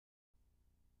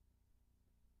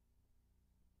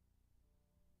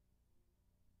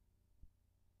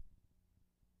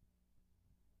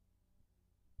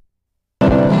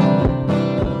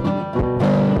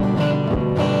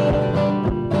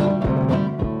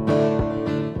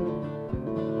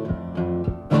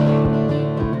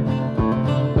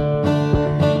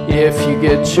If you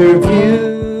get your views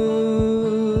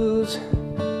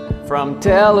from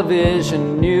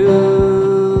television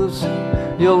news,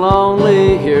 you'll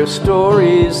only hear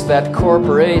stories that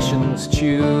corporations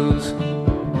choose.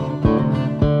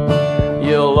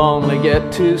 You'll only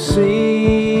get to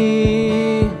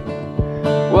see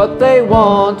what they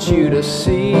want you to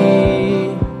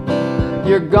see.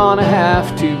 You're gonna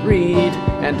have to read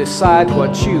and decide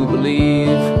what you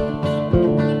believe.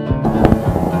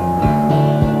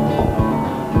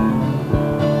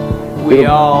 We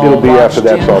all it'll be after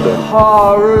that's all done.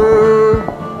 Horror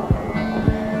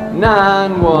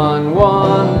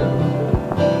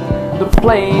 911. The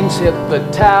planes hit the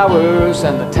towers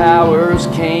and the towers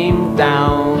came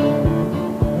down.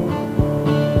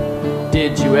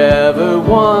 Did you ever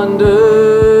wonder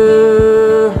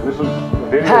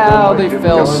how they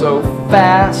fell so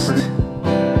fast?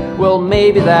 Well,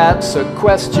 maybe that's a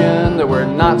question that we're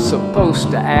not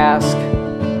supposed to ask.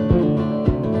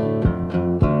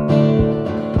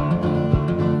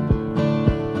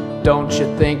 Don't you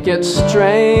think it's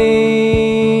strange?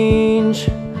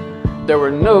 There were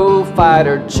no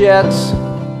fighter jets.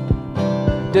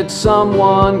 Did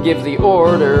someone give the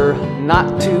order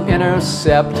not to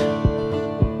intercept?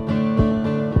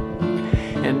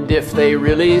 And if they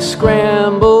really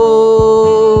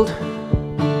scrambled,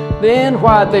 then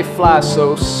why'd they fly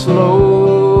so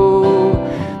slow?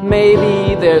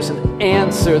 Maybe there's an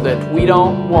answer that we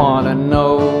don't want to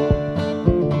know.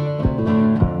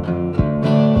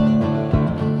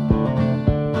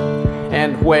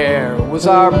 And where was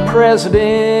our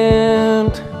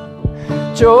president?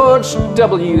 George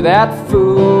W., that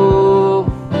fool.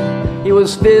 He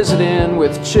was visiting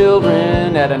with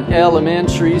children at an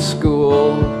elementary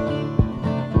school.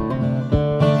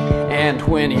 And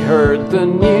when he heard the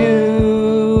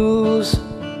news,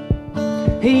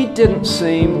 he didn't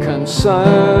seem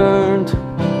concerned.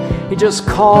 He just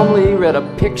calmly read a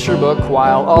picture book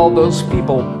while all those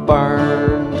people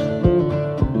burned.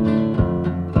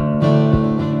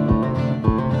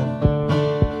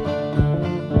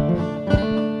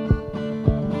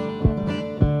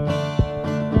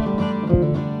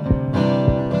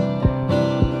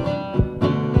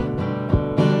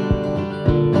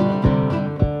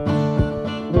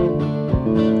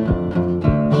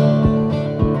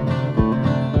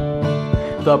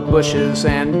 The Bushes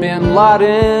and Bin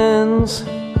Ladens.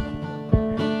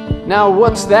 Now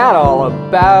what's that all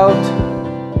about?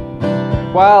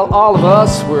 While all of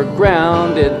us were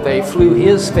grounded, they flew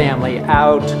his family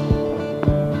out.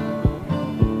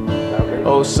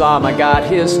 Osama got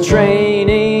his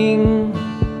training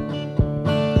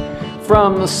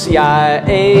from the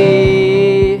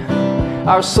CIA.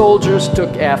 Our soldiers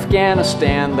took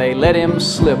Afghanistan, they let him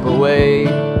slip away.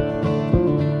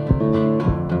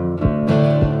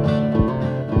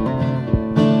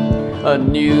 A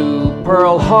new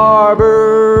Pearl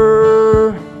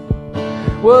Harbor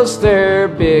was their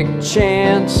big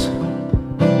chance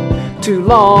to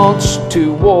launch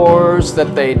 2 wars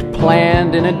that they'd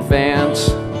planned in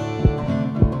advance.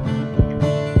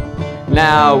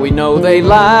 Now we know they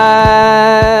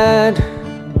lied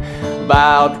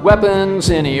about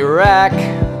weapons in Iraq.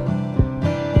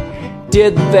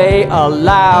 Did they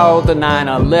allow the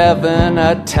 9/11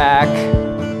 attack?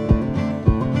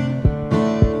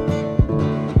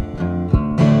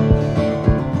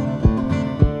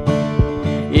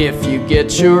 If you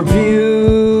get your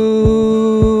views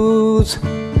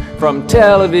from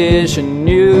television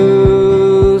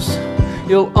news,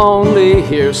 you'll only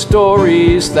hear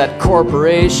stories that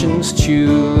corporations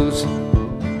choose.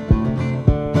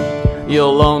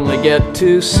 You'll only get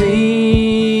to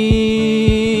see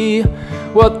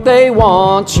what they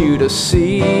want you to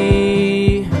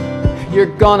see.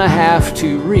 You're gonna have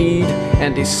to read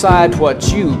and decide what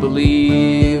you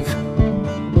believe.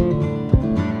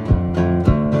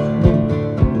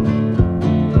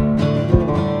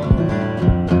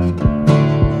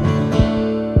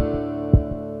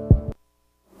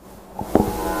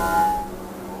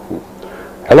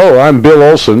 Hello, I'm Bill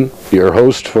Olson, your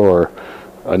host for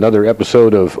another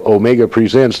episode of Omega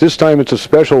Presents. This time it's a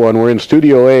special one. We're in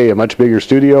Studio A, a much bigger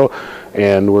studio,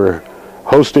 and we're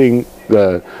hosting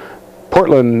the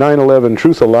Portland 9/11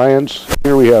 Truth Alliance.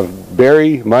 Here we have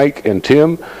Barry, Mike, and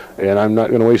Tim, and I'm not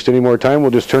going to waste any more time.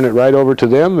 We'll just turn it right over to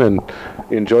them and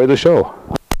enjoy the show.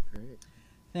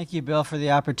 Thank you, Bill, for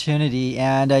the opportunity.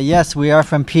 And yes, we are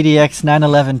from PDX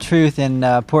 9/11 Truth in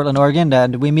Portland, Oregon,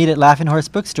 and we meet at Laughing Horse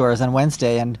Bookstores on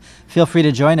Wednesday, and feel free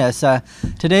to join us.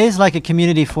 Today is like a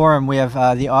community forum. We have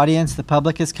the audience, the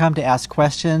public has come to ask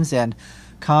questions and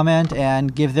comment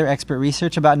and give their expert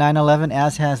research about 9/11,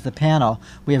 as has the panel.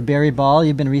 We have Barry Ball.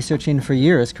 You've been researching for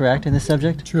years, correct, in this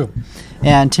subject? True.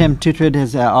 And Tim Tutrid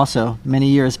has also many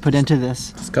years put into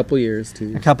this. Just a couple years,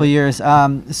 too. A couple years.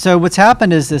 So what's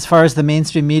happened is, as far as the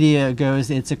mainstream media goes,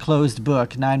 it's a closed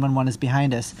book. 911 is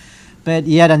behind us. But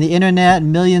yet on the internet,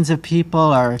 millions of people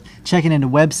are checking into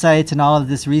websites, and all of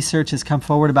this research has come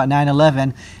forward about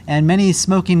 9/11, and many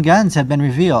smoking guns have been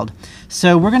revealed.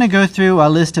 So we're going to go through a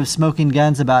list of smoking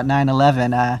guns about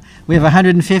 9/11. We have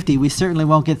 150. We certainly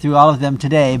won't get through all of them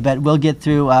today, but we'll get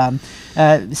through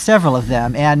several of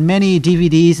them. And many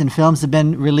DVDs and films have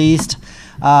been released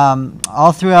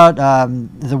all throughout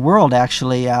the world,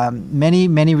 actually.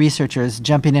 Many researchers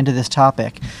jumping into this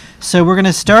topic. So we're going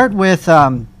to start with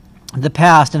the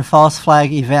past and false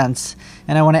flag events.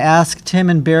 And I want to ask Tim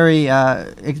and Barry,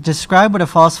 describe what a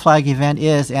false flag event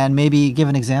is and maybe give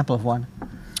an example of one.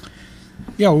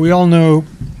 Yeah, we all know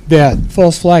that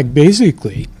false flag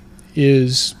basically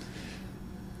is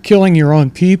killing your own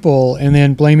people and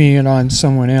then blaming it on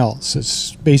someone else.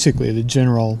 It's basically the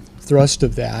general thrust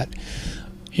of that.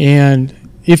 And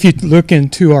if you look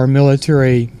into our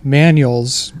military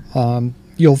manuals,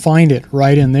 you'll find it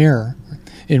right in there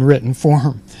in written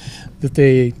form, that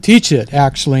they teach it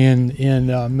actually in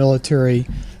military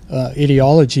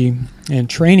ideology and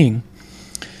training.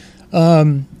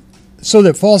 So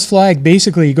that false flag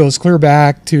basically goes clear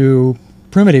back to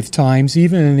primitive times,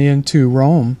 even into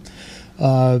Rome.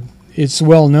 It's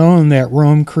well known that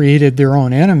Rome created their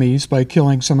own enemies by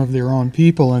killing some of their own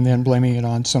people and then blaming it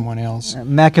on someone else.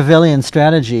 Machiavellian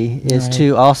strategy is Right.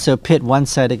 to also pit one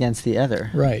side against the other.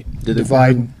 Right. Did it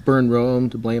burn Rome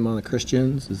to blame on the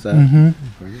Christians? Is that?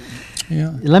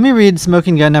 Yeah. Let me read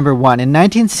smoking gun number one. In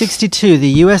 1962, the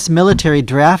U.S. military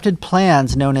drafted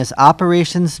plans known as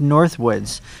Operations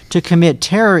Northwoods to commit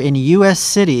terror in U.S.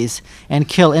 cities and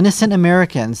kill innocent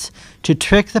Americans to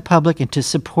trick the public into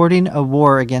supporting a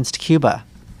war against Cuba.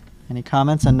 Any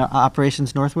comments on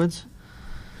Operations Northwoods?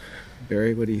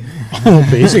 Barry, what do you?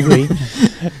 Basically,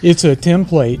 it's a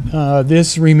template.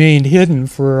 This remained hidden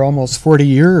for almost 40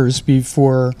 years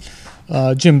before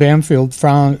Jim Bamford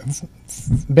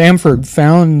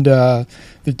found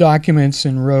the documents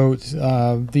and wrote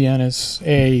the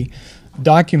NSA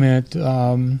document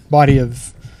body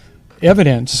of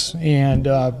evidence. And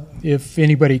if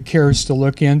anybody cares to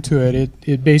look into it,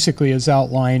 it basically is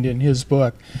outlined in his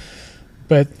book.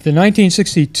 But the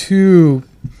 1962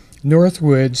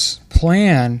 Northwoods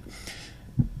plan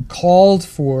called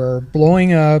for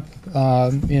blowing up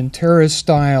in terrorist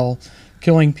style,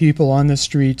 killing people on the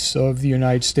streets of the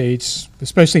United States,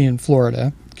 especially in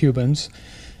Florida, Cubans,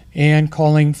 and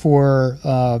calling for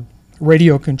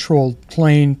radio-controlled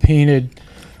plane painted,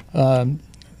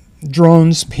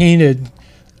 drones painted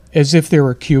as if they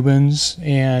were Cubans,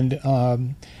 and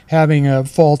having a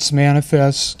false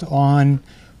manifest on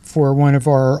for one of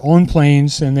our own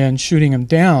planes and then shooting them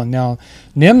down. Now,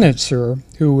 Nemnitzer,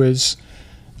 who was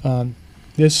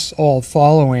this all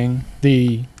following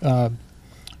the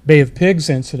Bay of Pigs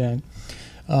incident,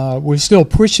 was still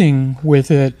pushing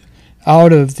with it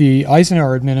out of the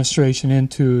Eisenhower administration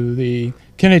into the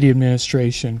Kennedy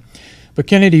administration. But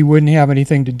Kennedy wouldn't have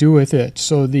anything to do with it.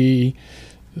 So the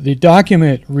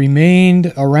document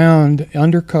remained around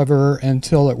undercover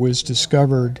until it was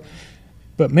discovered.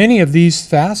 But many of these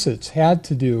facets had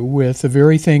to do with the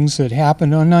very things that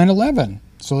happened on 9/11.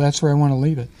 So that's where I want to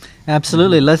leave it.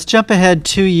 Absolutely. Let's jump ahead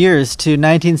 2 years to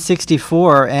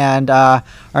 1964, and our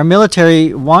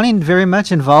military wanting very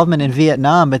much involvement in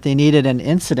Vietnam, but they needed an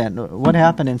incident. What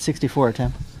happened in 64,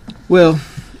 Tim? Well,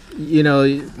 you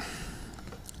know,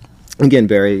 again,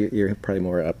 Barry, you're probably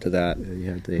more up to that. You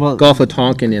had the Gulf of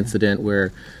Tonkin incident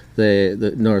where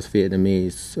the North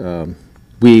Vietnamese,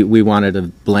 we wanted to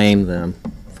blame them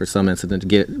for some incident to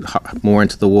get more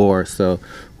into the war. So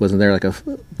wasn't there like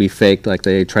we faked like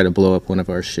they tried to blow up one of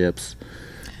our ships,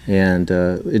 and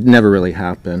it never really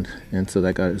happened, and so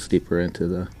that got us deeper into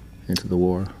the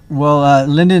war. Well,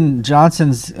 Lyndon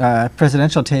Johnson's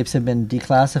presidential tapes have been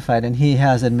declassified, and he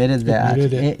has admitted that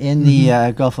in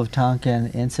the Gulf of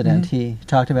Tonkin incident. He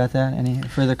talked about that. Any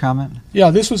further comment? Yeah,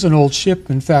 this was an old ship.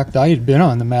 In fact, I had been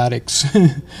on the Maddox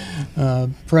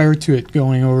prior to it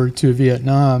going over to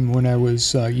Vietnam when I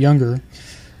was younger,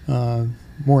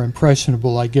 more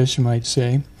impressionable, I guess you might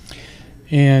say.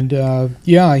 And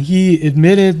yeah, he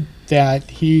admitted that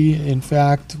he, in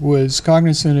fact, was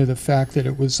cognizant of the fact that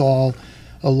it was all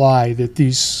a lie, that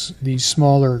these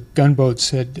smaller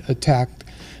gunboats had attacked,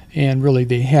 and really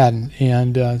they hadn't.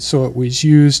 And so it was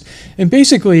used. And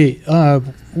basically,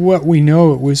 what we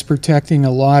know, it was protecting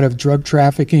a lot of drug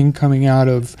trafficking coming out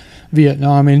of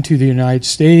Vietnam into the United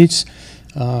States.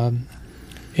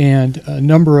 and a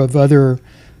number of other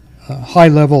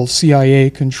high-level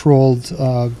CIA-controlled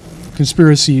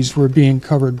conspiracies were being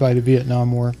covered by the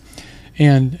Vietnam War.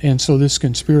 And so this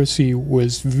conspiracy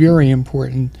was very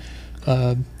important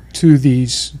to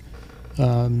these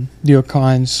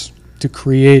neocons to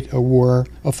create a war,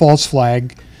 a false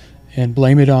flag, and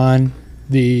blame it on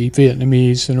the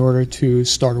Vietnamese in order to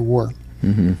start a war.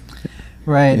 Mm-hmm.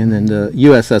 Right. And then the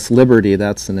USS Liberty,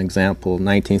 that's an example,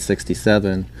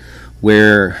 1967,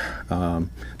 where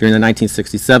during the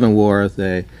 1967 war,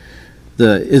 the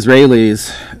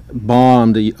Israelis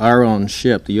bombed our own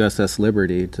ship, the USS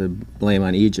Liberty, to blame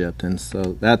on Egypt. And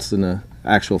so that's an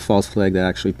actual false flag that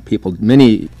actually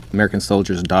many American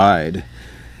soldiers died.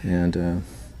 And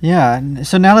yeah,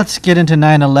 so now let's get into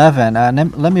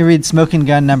 9/11. Let me read smoking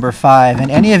gun number 5.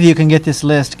 And any of you can get this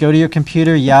list. Go to your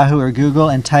computer, Yahoo, or Google,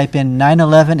 and type in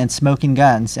 9/11 and smoking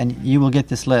guns, and you will get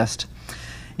this list.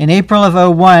 In April of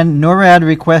 2001, NORAD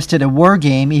requested a war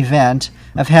game event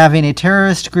of having a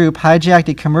terrorist group hijack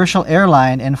a commercial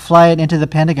airline and fly it into the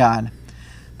Pentagon.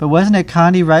 But wasn't it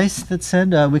Condi Rice that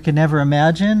said we could never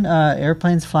imagine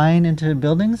airplanes flying into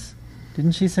buildings?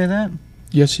 Didn't she say that?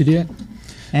 Yes, she did.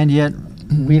 And yet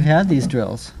we've had these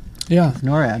drills. Yeah. With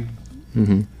NORAD.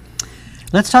 mm-hmm.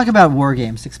 Let's talk about war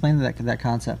games. Explain that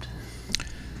concept.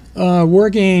 War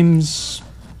games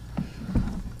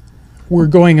were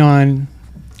going on,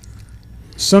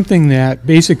 something that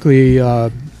basically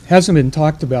hasn't been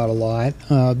talked about a lot.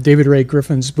 David Ray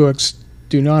Griffin's books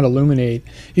do not illuminate.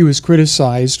 He was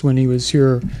criticized when he was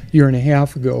here a year and a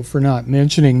half ago for not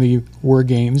mentioning the war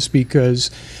games,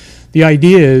 because the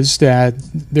idea is that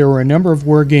there were a number of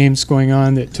war games going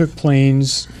on that took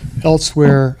planes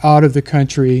elsewhere out of the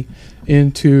country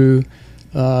into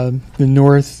the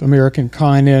North American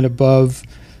continent above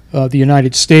the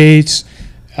United States,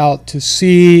 out to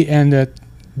sea, and that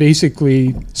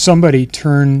basically somebody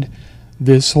turned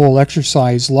this whole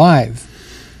exercise live.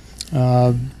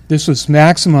 This was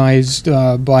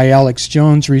maximized by Alex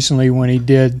Jones recently when he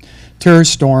did Terror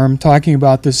Storm, talking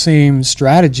about the same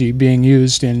strategy being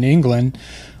used in England,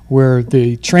 where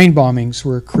the train bombings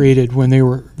were created when they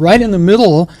were right in the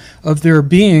middle of there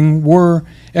being war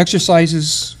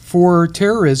exercises for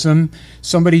terrorism.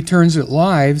 Somebody turns it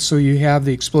live, so you have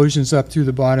the explosions up through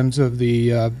the bottoms of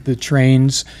the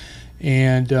trains.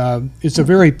 And it's a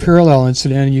very parallel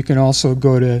incident. You can also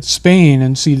go to Spain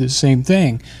and see the same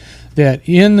thing, that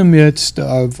in the midst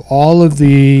of all of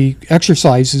the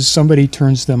exercises, somebody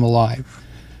turns them alive,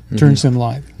 turns them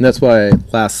live. And that's why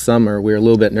last summer we were a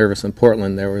little bit nervous in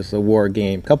Portland. There was a war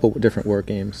game, a couple different war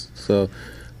games. So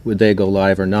would they go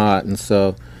live or not? And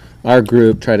so our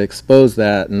group tried to expose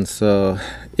that. And so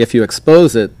if you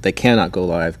expose it, they cannot go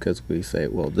live, because we say,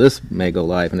 well, this may go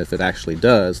live. And if it actually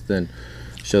does, then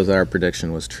shows that our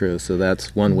prediction was true. So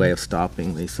that's one way of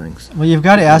stopping these things. Well, you've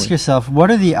got to ask yourself, what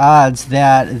are the odds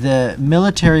that the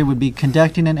military would be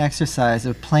conducting an exercise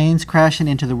of planes crashing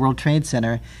into the World Trade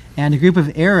Center, and a group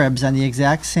of Arabs on the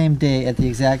exact same day at the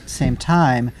exact same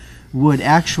time would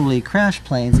actually crash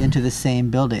planes into the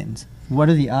same buildings? What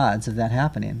are the odds of that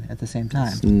happening at the same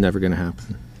time? It's never going to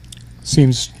happen.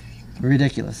 Seems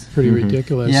ridiculous. Pretty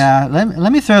ridiculous. Yeah,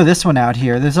 let me throw this one out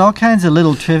here. There's all kinds of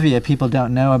little trivia people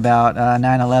don't know about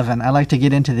 9/11. I like to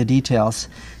get into the details.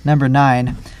 Number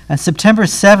 9. On September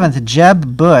 7th,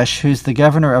 Jeb Bush, who's the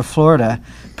governor of Florida,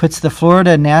 puts the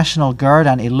Florida National Guard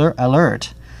on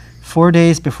alert 4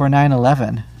 days before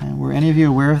 9/11. Were any of you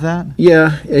aware of that?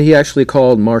 Yeah, he actually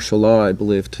called martial law, I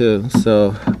believe, too.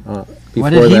 So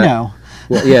what did he know?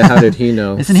 Well, yeah, how did he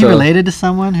know? Isn't he related to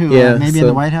someone who maybe in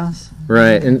the White House?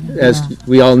 Right, and as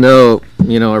we all know,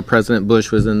 our President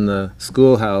Bush was in the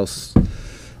schoolhouse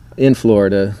in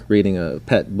Florida reading a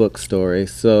pet book story.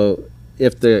 So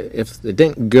if it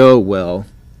didn't go well,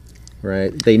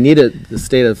 right, the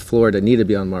state of Florida needed to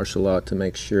be on martial law to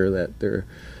make sure that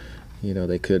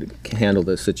they could handle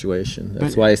the situation.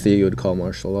 That's why I see you would call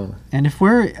martial law. And if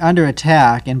we're under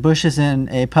attack and Bush is in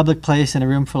a public place in a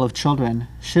room full of children,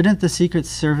 shouldn't the Secret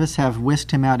Service have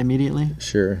whisked him out immediately?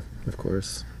 Sure, of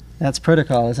course. That's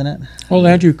protocol, isn't it? Well,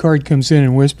 Andrew Card comes in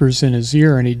and whispers in his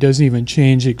ear, and he doesn't even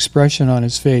change expression on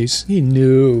his face. He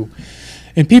knew.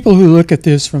 And people who look at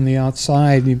this from the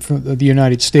outside, from the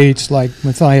United States, like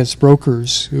Matthias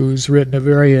Brokers, who's written a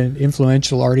very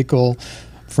influential article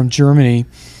from Germany,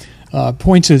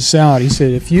 points this out. He said,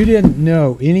 if you didn't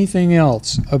know anything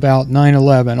else about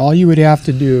 9/11, all you would have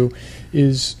to do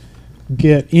is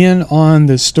get in on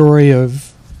the story of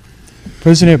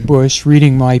President Bush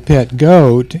reading My Pet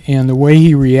Goat and the way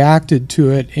he reacted to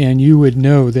it, and you would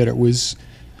know that it was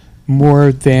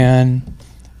more than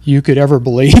you could ever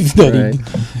believe that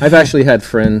right. I've actually had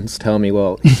friends tell me,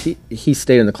 well, he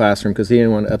stayed in the classroom because he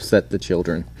didn't want to upset the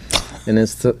children. And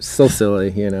it's so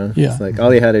silly, you know. Yeah. It's like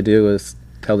all you had to do was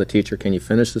tell the teacher, can you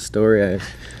finish the story?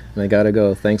 I got to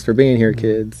go. Thanks for being here,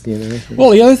 kids, you know.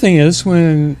 Well, the other thing is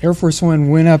when Air Force One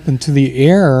went up into the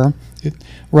air,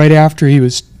 right after he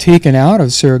was taken out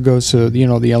of Saragossa, you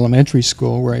know, the elementary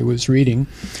school where I was reading,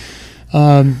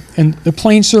 and the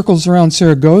plane circles around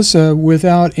Saragossa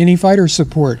without any fighter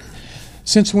support.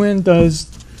 Since when does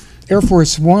Air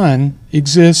Force One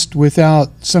exist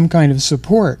without some kind of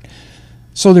support?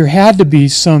 So there had to be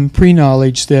some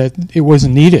pre-knowledge that it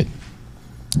wasn't needed.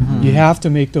 Mm-hmm. You have to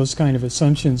make those kind of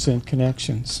assumptions and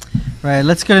connections. Right,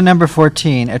 let's go to number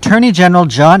 14. Attorney General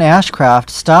John Ashcroft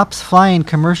stops flying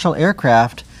commercial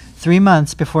aircraft 3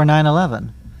 months before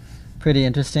 9/11. Pretty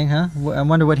interesting, huh? I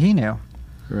wonder what he knew.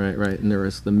 Right. And there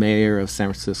was the mayor of San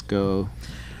Francisco.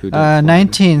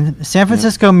 19. San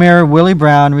Francisco Mayor Willie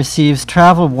Brown receives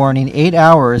travel warning 8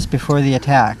 hours before the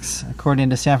attacks, according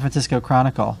to San Francisco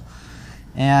Chronicle.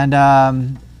 And,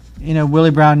 you know,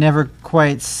 Willie Brown never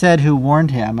quite said who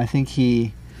warned him. I think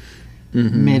he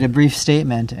made a brief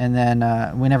statement, and then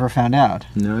we never found out.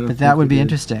 No, but that would be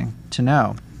interesting to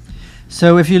know.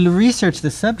 So if you research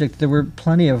the subject, there were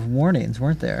plenty of warnings,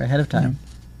 weren't there, ahead of time?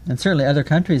 And certainly other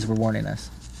countries were warning us.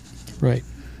 Right.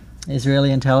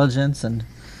 Israeli intelligence and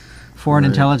foreign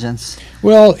intelligence.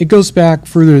 Well, it goes back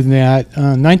further than that.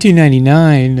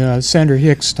 1999, Senator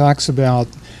Hicks talks about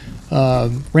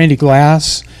Randy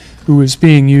Glass, who was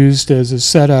being used as a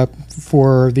setup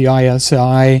for the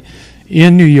ISI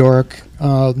in New York,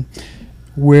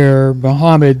 where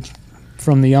Mohammed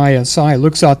from the ISI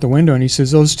looks out the window and he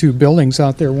says, those two buildings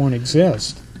out there won't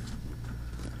exist.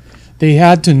 They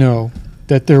had to know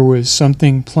that there was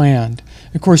something planned.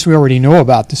 Of course, we already know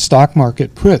about the stock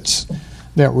market puts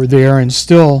that were there, and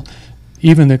still,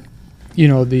 even the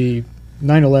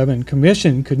 9/11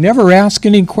 Commission could never ask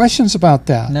any questions about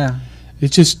that. No.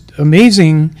 It's just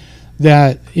amazing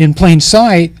that in plain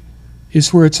sight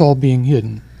is where it's all being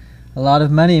hidden. A lot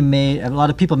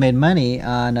of people made money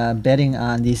on betting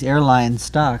on these airline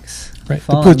stocks. Right,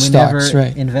 the put stocks, we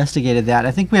never investigated that.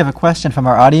 I think we have a question from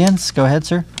our audience. Go ahead,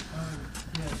 sir.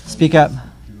 Speak up.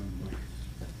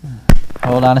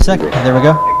 Hold on a second. There we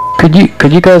go. Could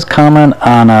you guys comment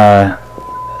on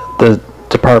the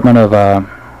Department of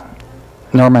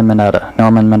Norman Mineta?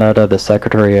 Norman Mineta, the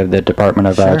Secretary of the Department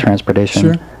of Transportation.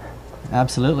 Sure.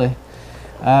 Absolutely.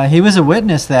 He was a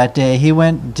witness that day. He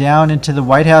went down into the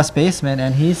White House basement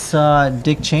and he saw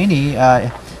Dick Cheney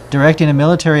directing a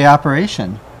military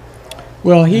operation.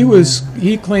 Well,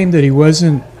 he claimed that he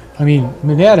wasn't. I mean,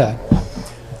 Mineta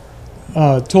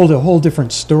told a whole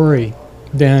different story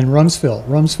than Rumsfeld.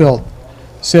 Rumsfeld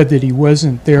said that he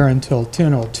wasn't there until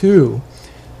 10:02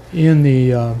 in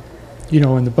the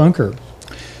in the bunker,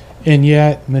 and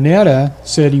yet Mineta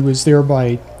said he was there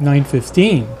by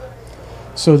 9:15.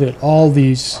 So that all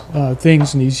these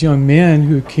things and these young men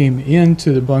who came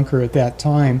into the bunker at that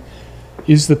time,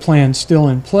 is the plan still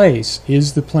in place?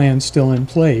 Is the plan still in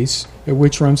place? At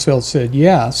which Rumsfeld said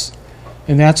yes,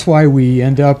 and that's why we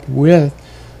end up with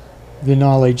the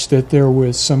knowledge that there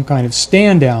was some kind of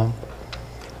stand down,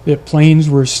 that planes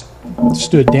were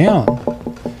stood down.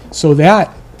 So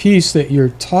that piece that you're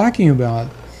talking about,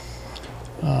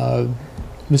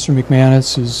 Mr.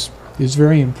 McManus, is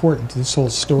very important to this whole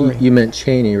story. You meant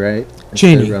Cheney, right?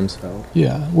 Cheney. Rumsfeld.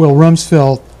 Yeah. Well,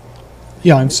 Rumsfeld.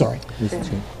 Yeah, I'm sorry.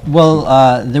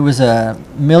 Well, there was a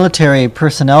military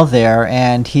personnel there,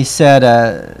 and he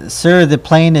said, "Sir, the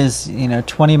plane is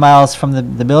 20 miles from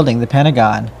the building, the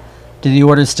Pentagon. Do the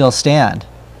orders still stand?"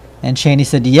 And Cheney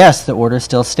said, "Yes, the orders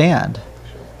still stand."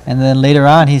 And then later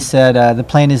on, he said, "The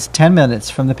plane is 10 minutes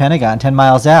from the Pentagon, 10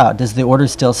 miles out. Does the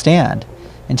orders still stand?"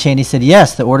 And Cheney said,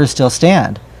 "Yes, the orders still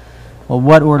stand." Well,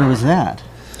 what order was that?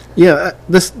 Yeah,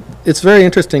 it's very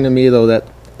interesting to me, though, that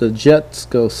the jets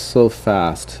go so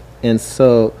fast. And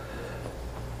so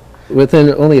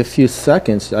within only a few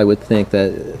seconds, I would think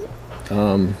that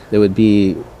there would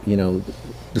be,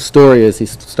 the story is he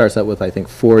starts out with, I think,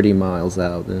 40 miles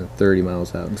out and 30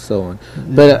 miles out and so on.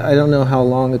 But I don't know how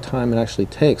long a time it actually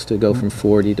takes to go from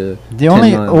 40 to 10 The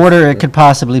only miles. order it could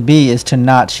possibly be is to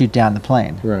not shoot down the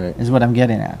plane. Right. Is what I'm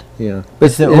getting at. Yeah.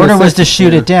 If the order was to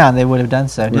shoot it down, they would have done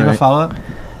so. Do you have a follow-up?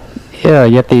 Yeah,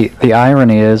 yet the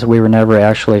irony is we were never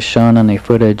actually shown any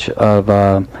footage of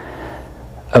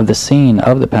the scene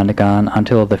of the Pentagon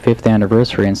until the 5th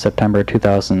anniversary in September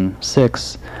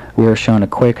 2006. We were shown a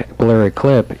quick, blurry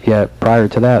clip, yet prior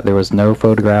to that there was no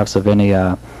photographs of any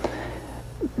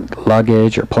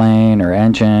luggage or plane or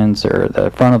engines or the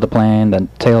front of the plane, the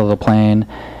tail of the plane,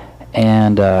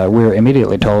 and we were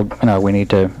immediately told, we need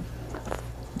to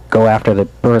go after the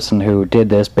person who did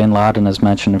this. Bin Laden is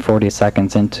mentioned 40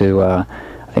 seconds into, I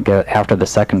think after the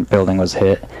second building was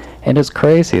hit. And it's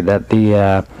crazy that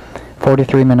the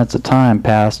 43 minutes of time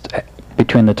passed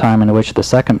between the time in which the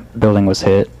second building was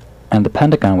hit and the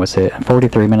Pentagon was hit.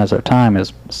 43 minutes of time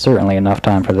is certainly enough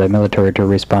time for the military to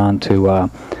respond to a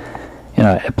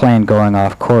plane going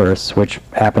off course, which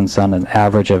happens on an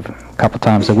average of a couple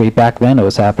times a week. Back then it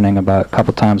was happening about a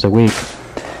couple times a week,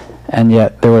 and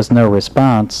yet there was no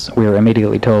response. We were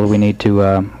immediately told we need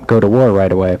to go to war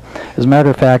right away. As a matter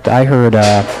of fact, I heard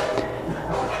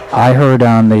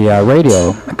on the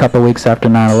radio a couple weeks after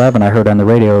 9/11, I heard on the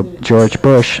radio George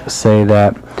Bush say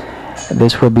that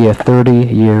this would be a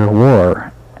 30-year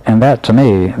war. And that, to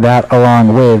me, that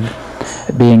along with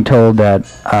being told that,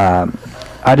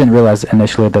 I didn't realize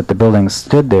initially that the buildings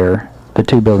stood there, the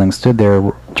two buildings stood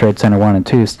there, Trade Center 1 and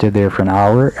 2 stood there for an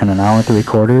hour and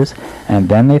 3/4, and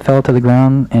then they fell to the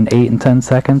ground in 8 and 10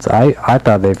 seconds. I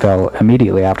thought they fell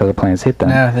immediately after the planes hit them.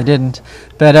 No, they didn't.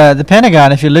 But the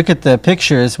Pentagon, if you look at the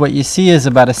pictures, what you see is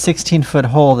about a 16-foot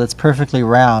hole that's perfectly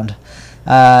round.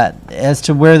 As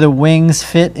to where the wings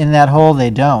fit in that hole, they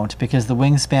don't, because the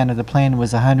wingspan of the plane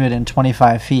was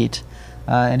 125 feet.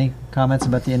 Any comments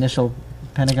about the initial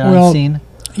Pentagon scene?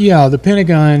 Yeah, the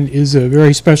Pentagon is a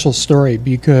very special story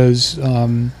because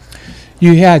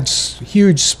you had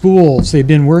huge spools. They've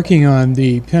been working on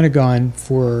the Pentagon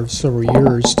for several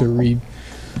years to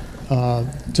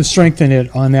strengthen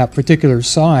it on that particular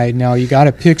side. Now, you got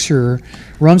to picture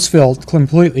Rumsfeld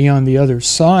completely on the other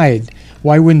side.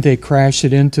 Why wouldn't they crash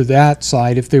it into that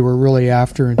side if they were really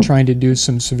after and trying to do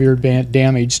some severe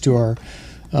damage to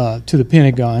the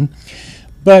Pentagon?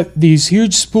 But these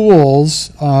huge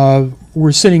spools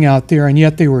were sitting out there, and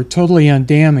yet they were totally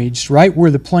undamaged, right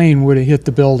where the plane would have hit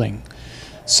the building.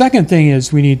 Second thing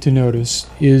is we need to notice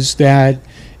is that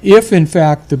if, in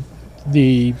fact,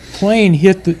 the plane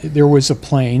there was a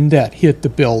plane that hit the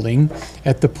building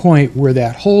at the point where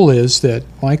that hole is that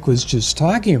Mike was just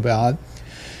talking about,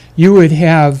 you would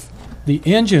have the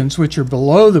engines, which are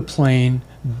below the plane,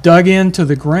 dug into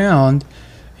the ground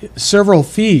several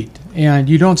feet, and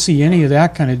you don't see any of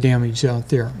that kind of damage out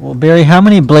there. Well, Barry, how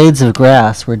many blades of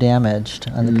grass were damaged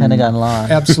on the Pentagon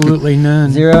lawn? Absolutely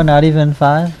none. 0, not even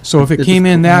 5? So if it came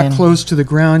in that close to the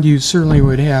ground, you certainly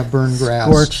would have burned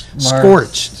grass.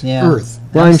 Scorched earth.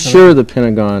 Well, I'm sure the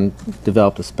Pentagon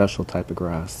developed a special type of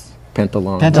grass.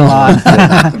 Pentalon.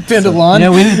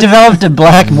 Pentalon. We've developed a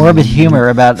black, morbid humor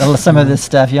about some of this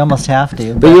stuff. You almost have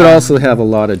to. But you would also have a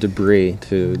lot of debris,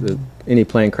 too. Any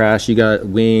plane crash, you got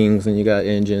wings and you got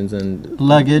engines and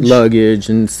luggage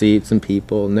and seats and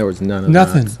people, and there was none of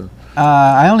that. So.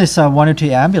 I only saw 1 or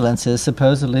 2 ambulances.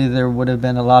 Supposedly there would have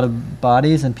been a lot of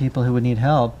bodies and people who would need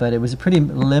help, but it was a pretty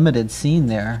limited scene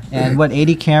there. And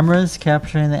 80 cameras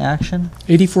capturing the action?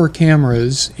 84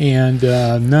 cameras, and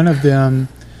none of them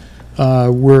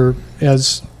were,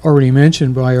 as already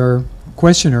mentioned by our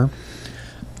questioner,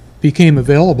 became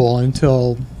available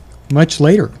until much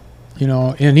later.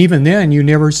 And even then, you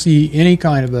never see any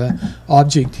kind of a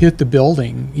object hit the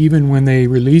building, even when they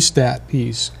released that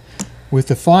piece. With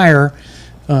the fire,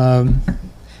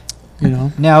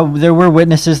 Now, there were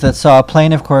witnesses that saw a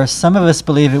plane, of course. Some of us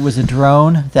believe it was a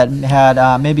drone that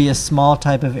had maybe a small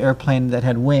type of airplane that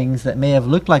had wings that may have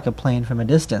looked like a plane from a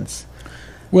distance.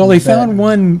 Well, they found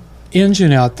one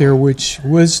engine out there which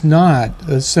was not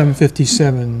a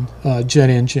 757 jet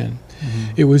engine.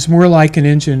 Mm-hmm. It was more like an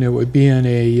engine that would be in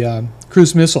a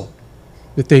cruise missile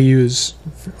that they use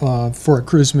for a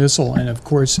cruise missile. And, of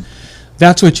course,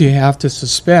 that's what you have to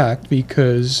suspect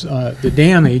because the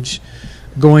damage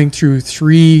going through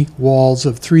 3 walls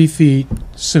of 3 feet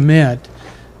cement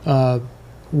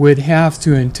would have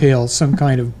to entail some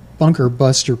kind of bunker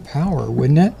buster power,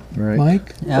 wouldn't it, right.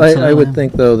 Mike? I would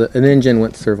think, though, that an engine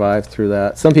wouldn't survive through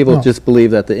that. Some people just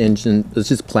believe that the engine is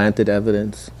just planted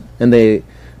evidence, and they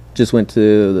just went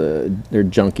to their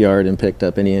junkyard and picked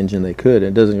up any engine they could.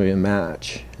 It doesn't really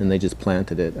match, and they just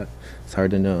planted it. It's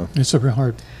hard to know. It's super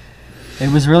hard.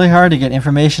 It was really hard to get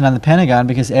information on the Pentagon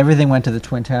because everything went to the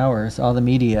Twin Towers, all the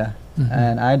media. Mm-hmm.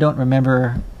 And I don't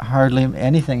remember hardly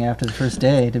anything after the first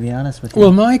day, to be honest with you.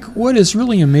 Well, Mike, what is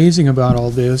really amazing about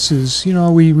all this is,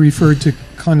 we referred to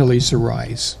Condoleezza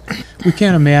Rice. We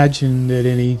can't imagine that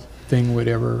anything would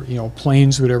ever,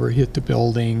 planes would ever hit the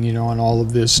building, and all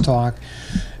of this talk.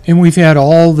 And we've had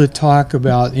all the talk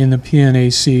about in the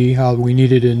PNAC how we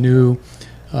needed a new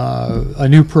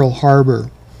Pearl Harbor.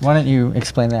 Why don't you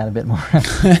explain that a bit more?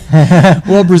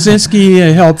 Well,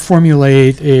 Brzezinski helped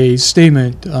formulate a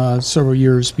statement several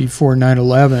years before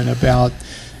 9/11 about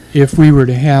if we were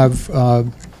to have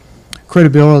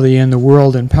credibility in the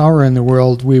world and power in the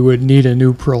world, we would need a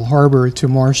new Pearl Harbor to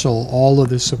marshal all of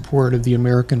the support of the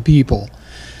American people.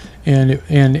 And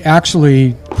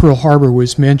actually, Pearl Harbor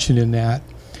was mentioned in that.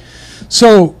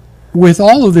 So, with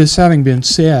all of this having been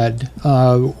said,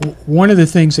 one of the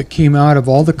things that came out of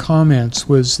all the comments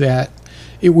was that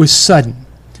it was sudden.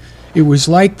 It was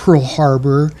like Pearl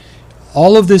Harbor.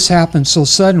 All of this happened so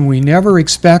sudden, we never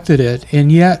expected it,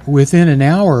 and yet within an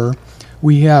hour,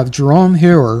 we have Jerome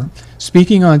Heuer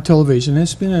speaking on television.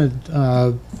 It's been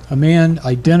a man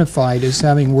identified as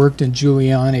having worked in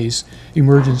Giuliani's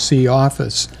emergency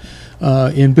office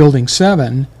in Building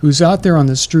 7, who's out there on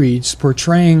the streets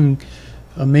portraying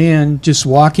a man just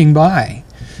walking by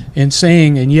and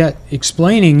saying, and yet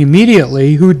explaining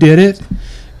immediately who did it.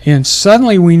 And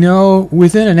suddenly we know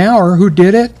within an hour who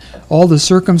did it, all the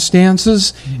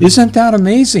circumstances. Isn't that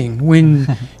amazing?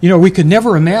 When, we could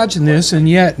never imagine this, and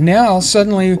yet now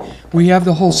suddenly we have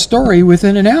the whole story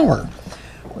within an hour.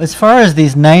 As far as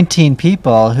these 19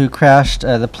 people who crashed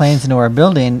the planes into our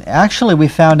building, actually we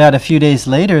found out a few days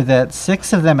later that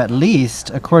 6 of them at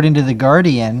least, according to The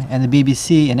Guardian and the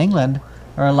BBC in England,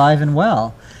 are alive and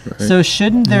well. Right. So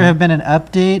shouldn't there have been an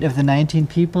update of the 19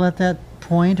 people at that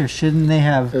point, or shouldn't they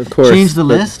have changed the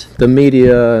list? The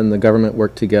media and the government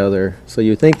work together. So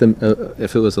you think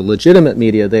if it was a legitimate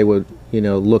media, they would,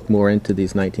 look more into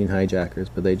these 19 hijackers,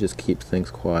 but they just keep things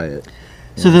quiet.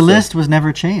 So the list was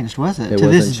never changed, was it? To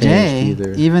this day,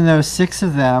 either. Even though 6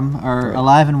 of them are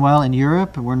alive and well in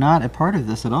Europe, we're not a part of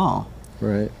this at all.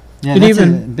 Right. Yeah, and that's a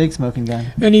big smoking gun.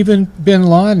 And even bin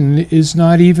Laden is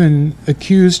not even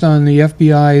accused on the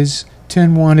FBI's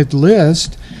 10 wanted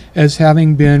list as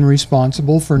having been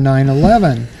responsible for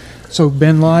 9/11. So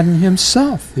bin Laden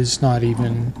himself is not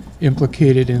even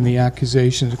implicated in the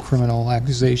accusations, criminal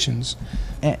accusations.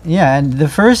 And the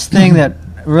first thing that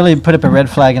really put up a red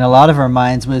flag in a lot of our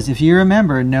minds was, if you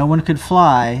remember, no one could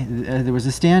fly. There was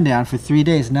a stand down for 3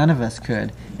 days. None of us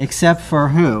could, except for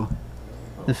who?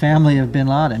 The family of bin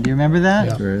Laden. Do you remember that?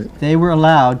 Yeah. Right. They were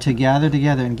allowed to gather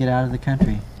together and get out of the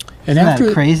country. And Isn't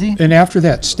that crazy? And after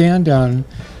that stand down,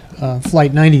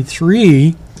 Flight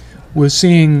 93 was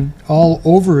seeing all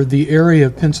over the area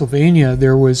of Pennsylvania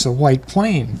there was a white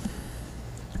plane,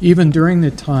 even during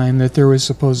the time that there was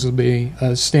supposed to be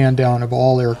a stand down of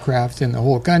all aircraft in the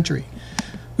whole country,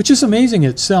 which is amazing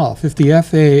itself. If the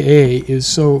FAA is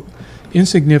so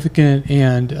insignificant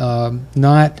and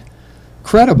not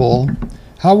credible,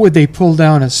 how would they pull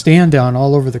down a stand down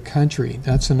all over the country?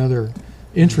 That's another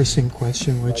interesting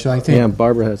question, which I think... Yeah,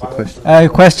 Barbara has a question. A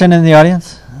question in the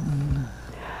audience?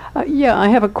 Yeah, I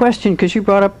have a question, because you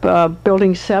brought up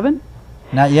Building 7.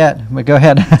 Not yet, but go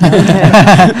ahead.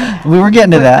 We were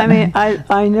getting to that. I mean,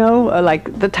 I know,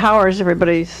 like, the towers,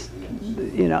 everybody's,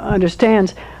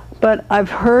 understands, but I've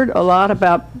heard a lot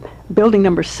about Building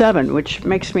number 7, which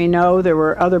makes me know there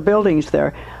were other buildings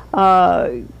there.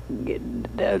 I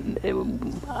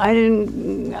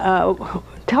didn't...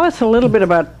 tell us a little bit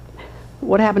about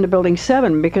what happened to Building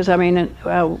 7, because, I mean,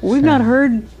 we've not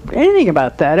heard anything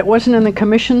about that. It wasn't in the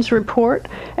Commission's report,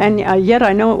 and yet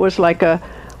I know it was like I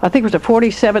think it was a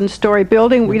 47-story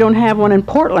building. We don't have one in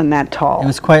Portland that tall. It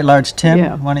was quite large. Tim,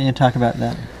 Yeah. why don't you talk about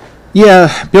that?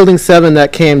 Yeah, Building 7,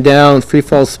 that came down, free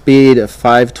fall speed at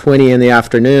 5:20 in the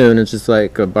afternoon. It's just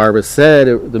like Barbara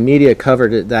said, the media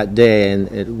covered it that day,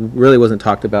 and it really wasn't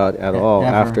talked about at all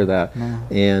Ever. after that. No.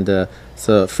 And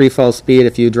so free fall speed,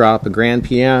 if you drop a grand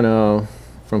piano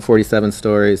from 47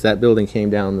 stories, that building came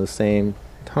down the same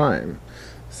time.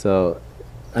 So,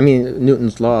 I mean,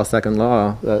 Newton's law, second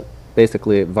law, that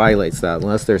basically it violates that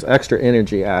unless there's extra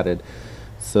energy added.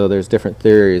 So there's different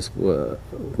theories. Were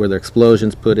there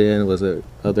explosions put in? Was there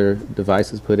other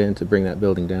devices put in to bring that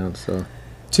building down? So,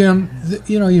 Tim,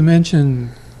 you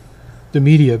mentioned the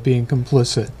media being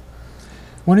complicit.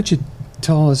 Why don't you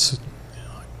tell us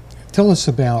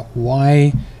about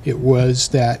why it was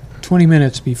that 20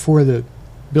 minutes before the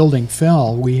building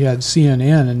fell, we had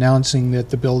CNN announcing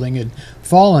that the building had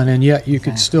fallen, and yet you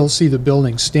could still see the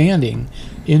building standing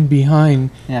in behind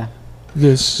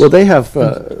this well, they have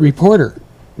reporter.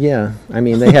 Yeah, I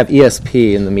mean, they have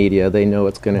ESP in the media. They know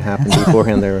what's going to happen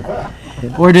beforehand.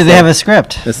 Or do they have a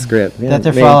script? A script, yeah, that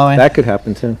they're following? That could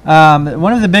happen, too.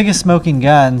 One of the biggest smoking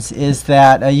guns is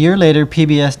that a year later,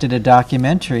 PBS did a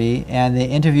documentary, and they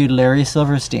interviewed Larry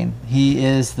Silverstein. He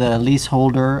is the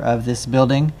leaseholder of this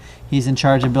building. He's in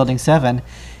charge of Building 7.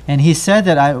 And he said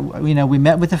that, we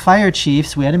met with the fire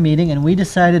chiefs, we had a meeting, and we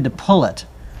decided to pull it.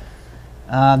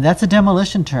 That's a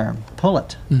demolition term, pull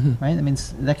it, right? That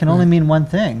means that can only mean one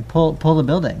thing, pull the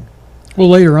building. Well,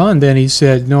 later on, then he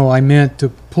said, "No, I meant to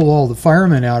pull all the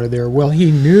firemen out of there." Well, he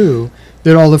knew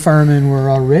that all the firemen were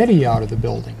already out of the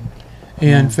building.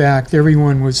 In fact,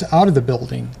 everyone was out of the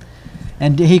building.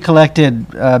 And he collected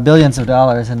billions of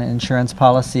dollars in an insurance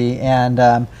policy,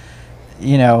 and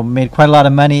made quite a lot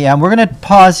of money. And we're going to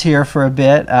pause here for a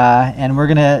bit, and we're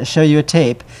going to show you a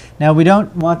tape. Now, we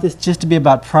don't want this just to be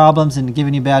about problems and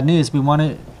giving you bad news. We want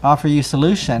to offer you a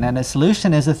solution, and a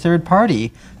solution is a third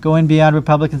party going beyond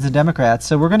Republicans and Democrats.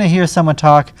 So we're going to hear someone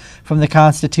talk from the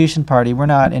Constitution Party. We're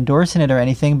not endorsing it or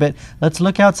anything, but let's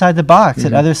look outside the box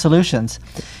at other solutions.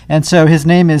 And so his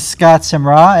name is Scott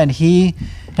Simra, and he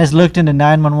has looked into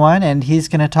 911, and he's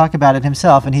going to talk about it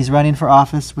himself, and he's running for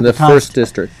office with the First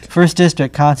District. First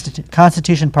District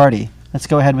Constitution Party. Let's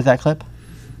go ahead with that clip.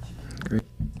 Great.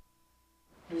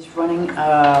 He's running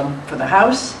for the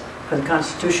House, for the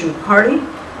Constitution Party.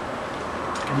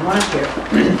 And one up here.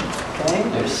 Okay,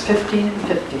 there's 15 and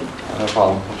 15. No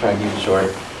problem. I'll try and keep it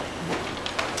short.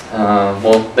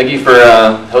 Well, thank you for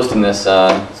hosting this.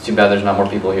 It's too bad there's not more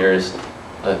people here, as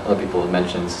other people have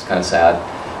mentioned. It's kind of sad.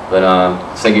 But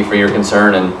thank you for your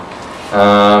concern. And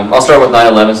I'll start with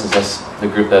 9/11, since that's the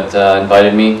group that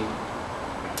invited me.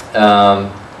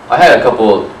 I had a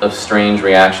couple of strange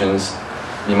reactions,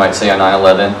 you might say, on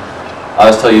 9/11. I'll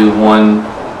just tell you one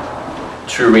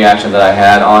true reaction that I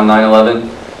had on 9/11.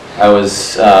 I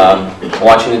was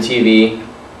watching the TV,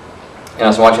 and I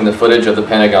was watching the footage of the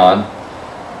Pentagon,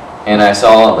 and I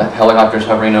saw the helicopters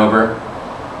hovering over,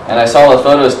 and I saw the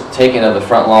photos taken of the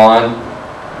front lawn,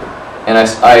 and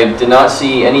I did not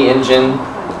see any engine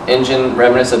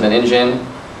remnants of an engine,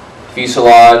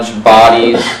 fuselage,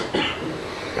 bodies,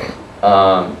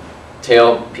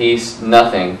 tailpiece,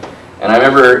 nothing. And I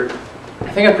remember,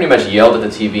 I think I pretty much yelled at the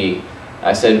TV.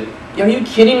 I said, "Are you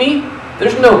kidding me?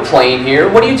 There's no plane here.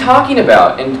 What are you talking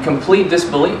about?" In complete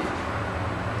disbelief.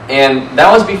 And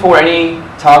that was before any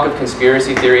talk of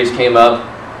conspiracy theories came up,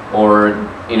 or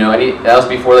that was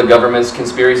before the government's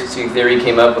conspiracy theory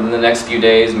came up within the next few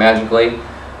days magically.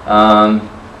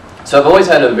 So I've always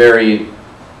had a very,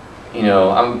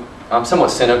 I'm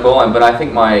somewhat cynical, but I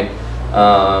think my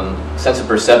sense of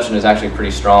perception is actually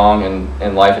pretty strong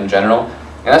in life in general.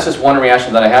 And that's just one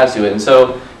reaction that I had to it. And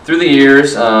so through the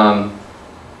years,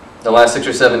 the last 6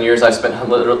 or 7 years, I've spent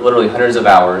literally hundreds of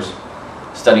hours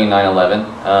studying 9/11.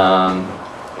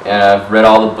 And I've read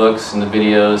all the books and the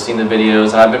videos, seen the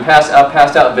videos, and I've passed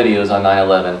out videos on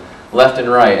 9/11, left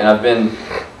and right. And I've been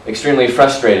extremely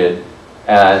frustrated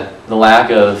at the lack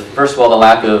of, first of all, the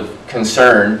lack of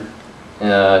concern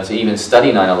to even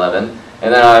study 9/11.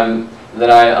 And then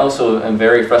I also am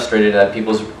very frustrated at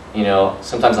people's,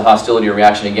 sometimes the hostility or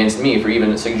reaction against me for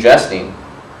even suggesting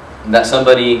that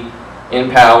somebody in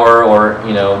power or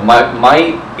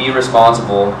might be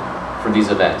responsible for these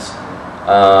events.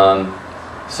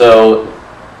 So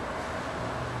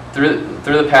through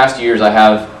the past years, I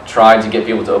have tried to get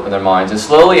people to open their minds, and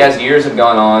slowly, as years have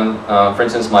gone on, for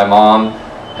instance, my mom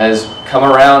has come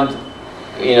around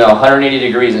 180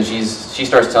 degrees, and she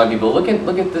starts telling people, look at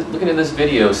this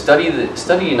video, study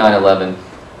 9/11,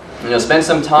 spend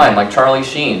some time, like Charlie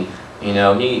Sheen.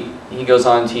 He goes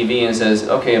on TV and says,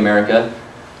 "Okay, America,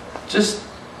 just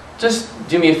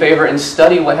do me a favor and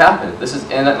study what happened."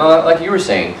 And like you were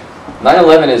saying,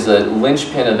 9/11 is a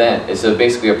linchpin event. It's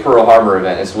basically a Pearl Harbor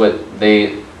event. It's what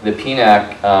the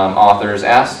PNAC authors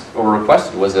asked or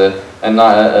requested, was a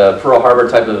Pearl Harbor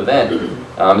type of event.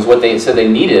 Is what they said they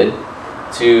needed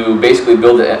to basically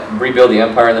rebuild the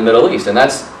empire in the Middle East, and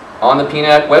that's on the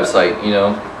PNAC website.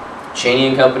 Cheney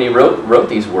and Company wrote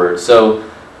these words. So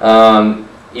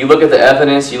you look at the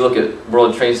evidence. You look at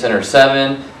World Trade Center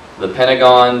 7. The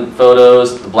Pentagon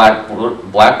photos, the black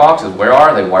boxes, where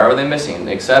are they? Why are they missing?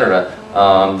 Etc.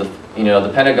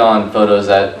 The Pentagon photos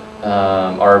that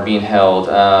are being held.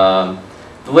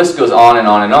 The list goes on and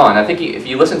on and on. I think if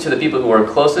you listen to the people who are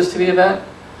closest to the event,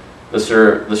 the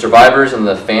survivors and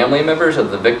the family members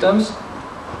of the victims,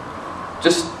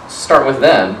 just start with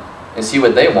them and see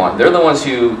what they want. They're the ones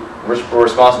who were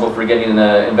responsible for getting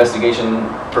the investigation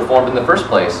performed in the first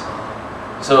place.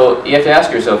 So you have to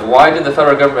ask yourself, why did the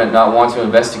federal government not want to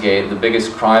investigate the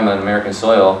biggest crime on American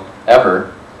soil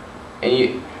ever?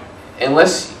 And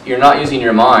unless you're not using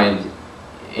your mind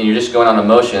and you're just going on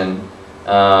emotion,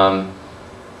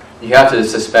 you have to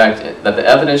suspect that the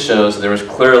evidence shows that there was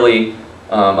clearly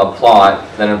a plot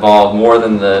that involved more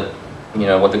than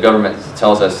what the government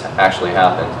tells us actually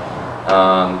happened.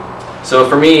 So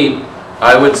for me,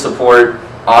 I would support,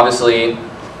 obviously,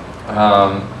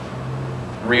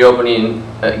 reopening,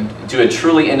 do a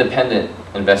truly independent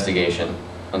investigation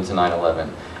into 9/11,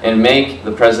 and make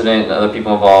the president and other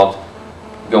people involved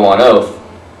go on oath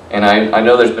And I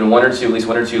know there's been at least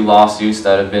one or two lawsuits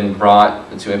that have been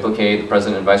brought to implicate the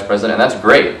president and vice president, and that's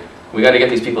great. We got to get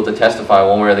these people to testify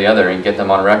one way or the other and get them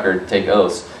on record, take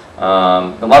oaths. A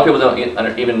lot of people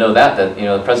don't even know that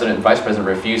the president and vice president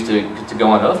refused to go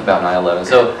on oath about 9/11.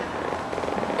 So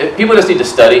people just need to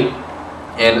study,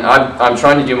 and I'm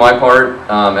trying to do my part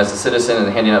as a citizen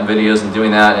and handing out videos and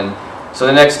doing that. And so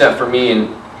the next step for me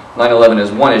in 9/11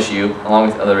 is one issue, along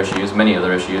with other issues, many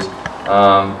other issues.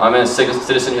 I'm a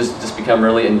citizen who's just become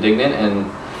really indignant and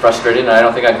frustrated, and I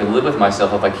don't think I could live with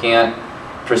myself if I can't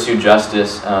pursue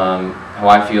justice how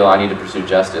I feel I need to pursue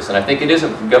justice. And I think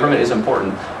government is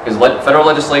important, because federal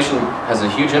legislation has a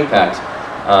huge impact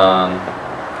on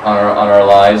our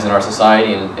lives and our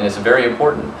society, and it's very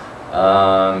important.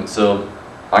 So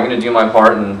I'm going to do my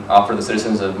part and offer the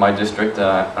citizens of my district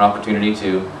an opportunity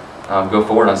to go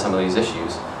forward on some of these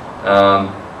issues.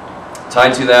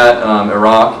 Tied to that,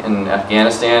 Iraq and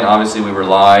Afghanistan, obviously we were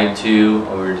lied to,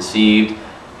 we were deceived,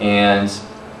 and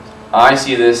I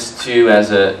see this too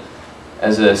as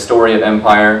a story of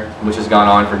empire which has gone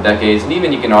on for decades, and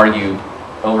even you can argue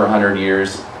over 100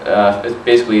 years. It's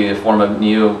basically a form of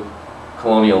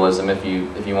neo-colonialism, if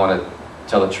you want to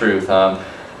tell the truth.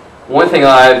 One thing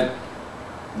I've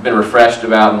been refreshed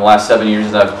about in the last 7 years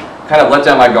is I've kind of let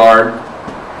down my guard,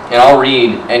 and I'll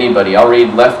read anybody. I'll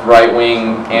read left, right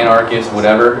wing, anarchist,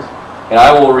 whatever, and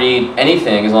I will read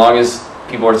anything as long as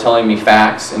people are telling me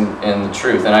facts and the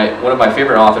truth. And one of my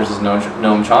favorite authors is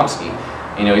Noam Chomsky.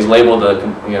 He's labeled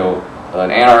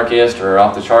an anarchist or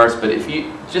off the charts, but if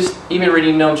you just even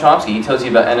reading Noam Chomsky, he tells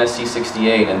you about NSC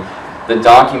 68 and the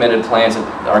documented plans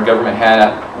that our government had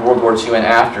at World War II and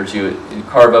after to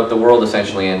carve up the world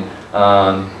essentially and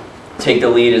take the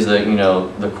lead as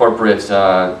the corporate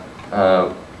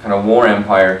kind of war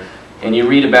empire. And you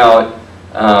read about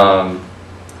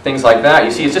things like that.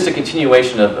 You see, it's just a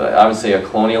continuation of, I would say, a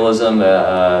colonialism,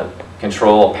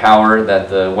 control, power that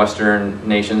the Western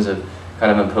nations have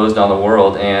kind of imposed on the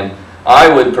world. And I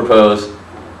would propose,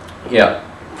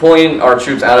 pulling our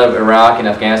troops out of Iraq and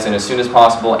Afghanistan as soon as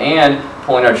possible, and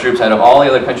pulling our troops out of all the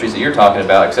other countries that you're talking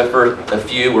about, except for a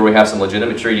few where we have some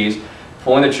legitimate treaties,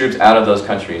 pulling the troops out of those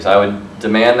countries. I would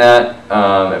demand that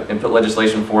and put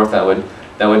legislation forth that would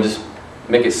just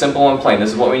make it simple and plain. This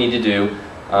is what we need to do.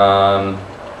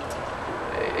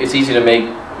 It's easy to make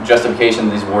justification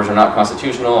that these wars are not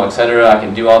constitutional, etc. I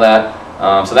can do all that.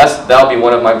 So that'll be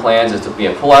one of my plans, is to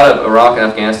pull out of Iraq and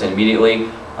Afghanistan immediately.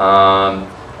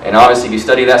 And obviously, if you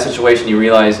study that situation, you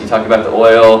realize you talk about the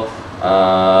oil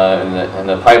and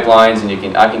the pipelines,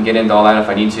 and I can get into all that if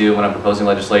I need to when I'm proposing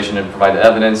legislation and provide the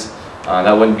evidence.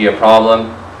 That wouldn't be a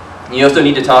problem. You also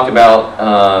need to talk about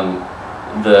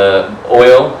the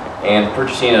oil and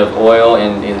purchasing of oil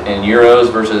in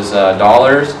euros versus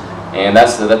dollars. And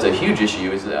that's a huge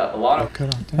issue. Is a lot of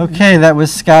Okay, that was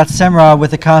Scott Semrau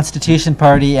with the Constitution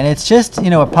Party, and it's just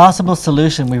a possible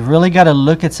solution. We've really got to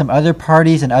look at some other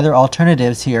parties and other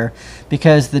alternatives here,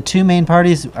 because the two main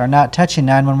parties are not touching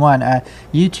 911.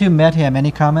 You two met him. Any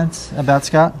comments about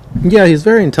Scott? Yeah, he's a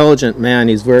very intelligent man.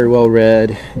 He's very well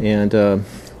read, and a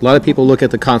lot of people look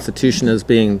at the Constitution as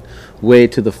being way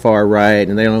to the far right,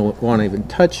 and they don't want to even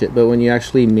touch it. But when you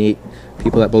actually meet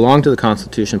people that belong to the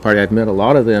Constitution Party, I've met a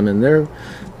lot of them, and they're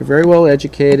very well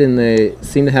educated, and they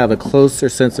seem to have a closer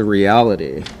sense of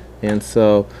reality. And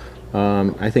so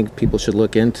I think people should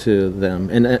look into them.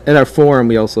 And at our forum,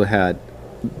 we also had,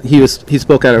 he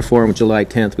spoke at our forum July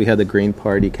 10th. We had the Green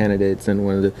Party candidates and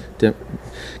one of the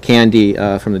Candy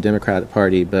from the Democratic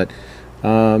Party, but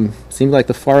seemed like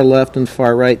the far left and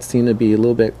far right seem to be a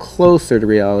little bit closer to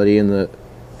reality, and the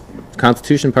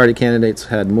Constitution Party candidates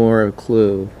had more of a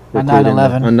clue. On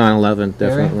 9/11. On 9/11,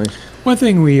 definitely. One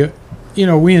thing we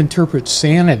interpret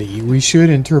sanity. We should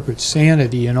interpret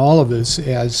sanity in all of this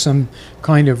as some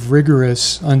kind of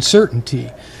rigorous uncertainty.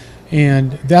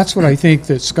 And that's what I think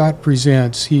that Scott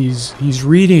presents. He's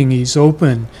reading, he's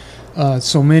open.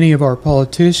 So many of our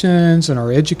politicians and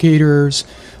our educators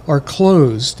are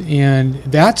closed, and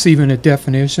that's even a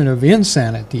definition of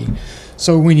insanity.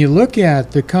 So when you look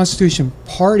at the Constitution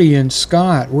Party and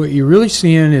Scott, what you're really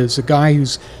seeing is a guy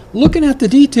who's looking at the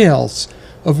details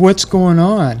of what's going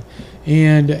on.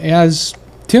 And as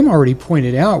Tim already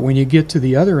pointed out, when you get to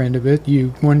the other end of it,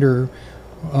 you wonder,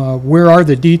 where are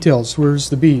the details? Where's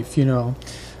the beef,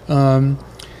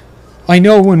 I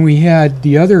know when we had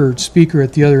the other speaker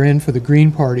at the other end for the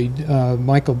Green Party,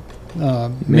 Michael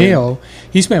Mayo,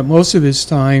 he spent most of his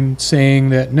time saying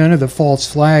that none of the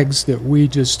false flags that we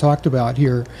just talked about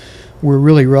here were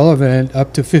really relevant.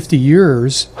 Up to 50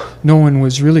 years, no one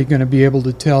was really going to be able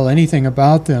to tell anything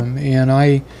about them. And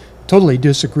I totally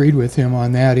disagreed with him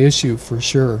on that issue for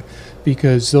sure,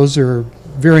 because those are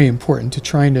very important to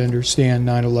trying to understand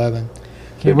 9/11.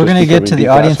 Okay, we're going to get to the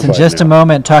audience in just a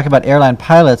moment, talk about airline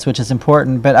pilots, which is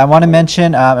important, but I want to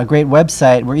mention a great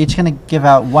website. We're each going to give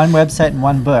out one website and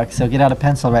one book, so get out a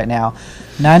pencil right now.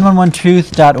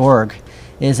 911truth.org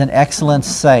is an excellent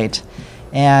site.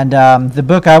 And the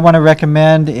book I want to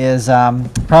recommend is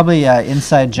probably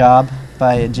Inside Job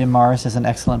by Jim Morris is an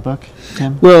excellent book.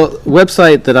 Tim? Well,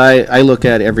 website that I look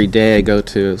at every day, I go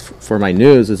to for my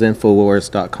news is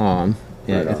Infowars.com.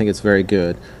 And I think it's very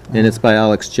good. And it's by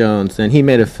Alex Jones. And he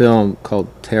made a film called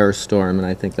Terror Storm, and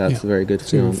I think that's a very good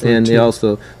film. And they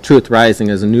also, Truth Rising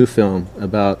is a new film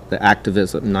about the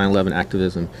activism, 9/11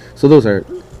 activism. So those are,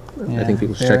 I think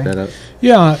people should check that out.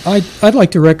 Yeah, I'd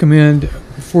like to recommend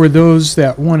for those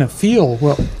that want to feel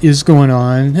what is going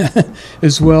on,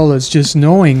 as well as just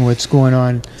knowing what's going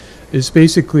on, is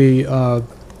basically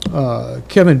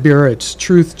Kevin Barrett's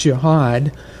Truth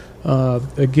Jihad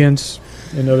against,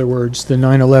 in other words, the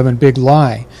 9/11 big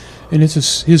lie. And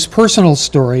it's his personal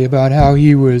story about how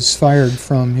he was fired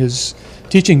from his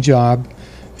teaching job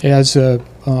as a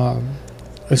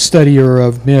studier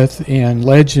of myth and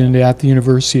legend at the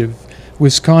University of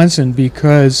Wisconsin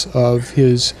because of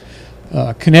his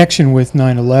connection with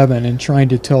 9/11 and trying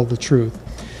to tell the truth.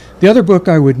 The other book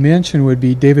I would mention would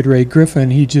be David Ray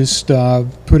Griffin. He just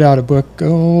put out a book,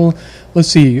 about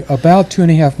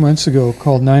 2.5 months ago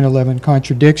called 9/11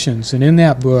 Contradictions. And in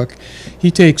that book,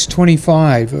 he takes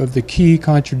 25 of the key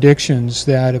contradictions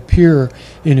that appear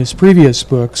in his previous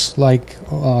books, like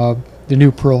The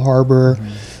New Pearl Harbor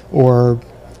or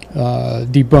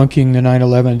Debunking the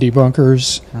 9/11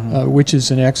 Debunkers, which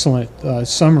is an excellent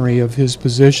summary of his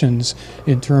positions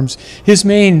in terms. His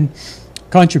main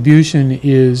contribution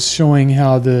is showing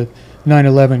how the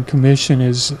 9/11 Commission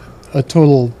is a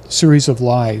total series of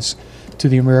lies to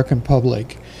the American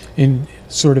public, in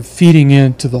sort of feeding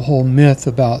into the whole myth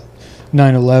about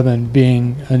 9/11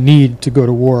 being a need to go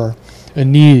to war, a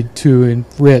need to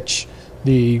enrich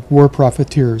the war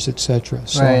profiteers, etc.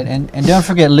 So right, and don't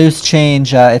forget Loose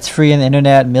Change. It's free on the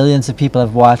internet. Millions of people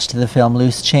have watched the film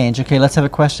Loose Change. Okay, let's have a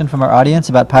question from our audience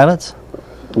about pilots.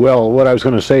 Well, what I was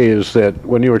going to say is that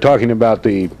when you were talking about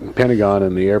the Pentagon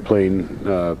and the airplane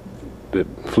that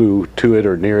flew to it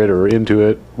or near it or into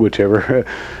it, whichever,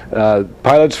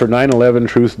 pilots for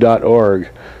 911truth.org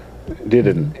did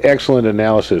an excellent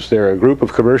analysis. They're a group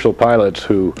of commercial pilots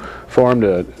who formed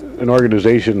an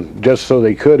organization just so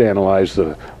they could analyze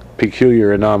the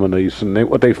peculiar anomalies. And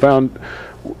what they found,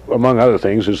 among other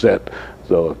things, is that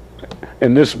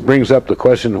and this brings up the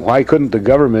question, why couldn't the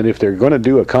government, if they're going to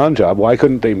do a con job, why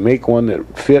couldn't they make one that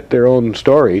fit their own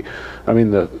story? I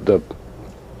mean, the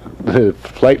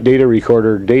flight data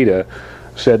recorder data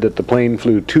said that the plane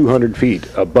flew 200 feet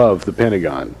above the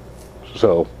Pentagon.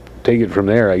 So take it from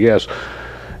there, I guess.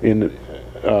 And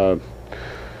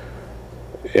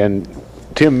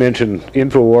Tim mentioned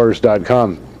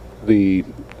Infowars.com, the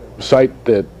site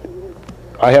that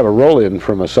I have a roll-in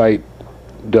from a site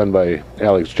done by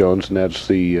Alex Jones, and that's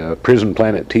the Prison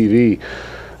Planet TV.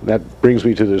 That brings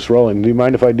me to this roll-in. Do you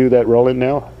mind if I do that roll-in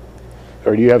now?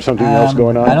 Or do you have something else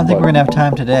going on? I don't think we're going to have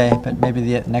time today, but maybe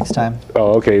the next time.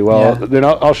 Oh, okay. Well, then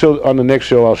I'll show, on the next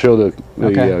show, I'll show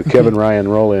the Kevin Ryan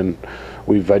roll-in.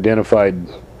 We've identified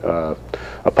a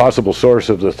possible source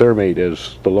of the thermate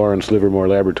as the Lawrence Livermore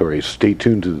Laboratory. Stay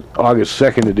tuned to August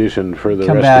 2nd edition for the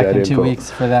rest of that info. Come back in 2 weeks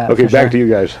for that. Okay, back to you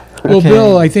guys. Well, okay.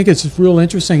 Bill, I think it's real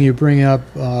interesting you bring up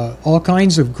all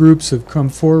kinds of groups have come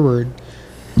forward.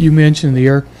 You mentioned the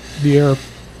air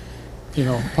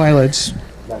pilots.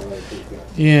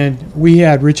 And we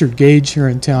had Richard Gage here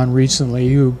in town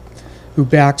recently who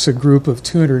backs a group of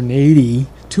 280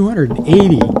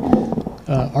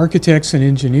 architects and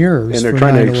engineers. And they're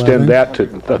trying to extend that to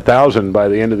 1,000 by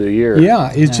the end of the year.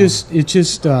 Yeah, it's just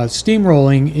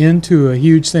steamrolling into a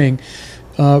huge thing.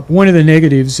 One of the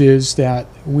negatives is that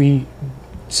we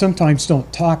sometimes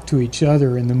don't talk to each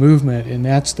other in the movement, and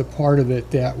that's the part of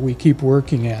it that we keep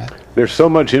working at. There's so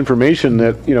much information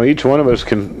that each one of us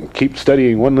can keep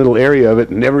studying one little area of it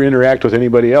and never interact with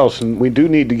anybody else, and we do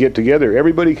need to get together.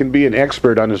 Everybody can be an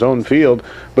expert on his own field,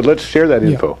 but let's share that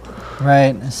info.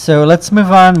 Right, so let's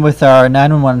move on with our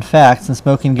 911 facts and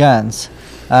smoking guns.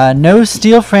 No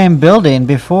steel frame building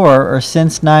before or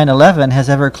since 9/11 has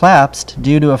ever collapsed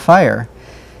due to a fire.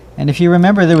 And if you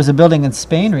remember, there was a building in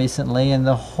Spain recently, and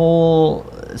the whole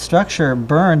structure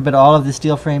burned, but all of the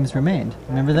steel frames remained.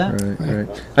 Remember that? Right.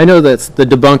 I know that the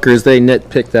debunkers, they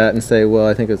nitpick that and say, well,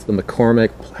 I think it's the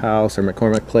McCormick House or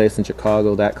McCormick Place in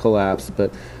Chicago that collapsed,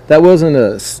 but that wasn't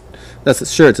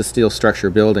sure it's a steel structure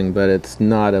building, but it's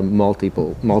not a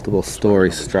multiple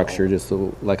story structure, just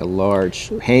like a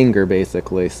large hangar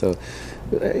basically. So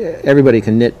everybody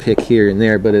can nitpick here and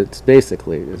there, but it's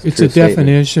basically it's a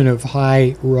definition of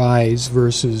high rise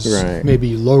versus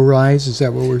maybe low rise. Is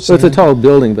that what we're saying? So it's a tall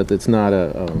building, but it's not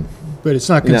a. But it's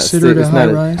not considered a high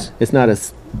rise. It's not a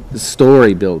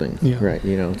story building, right?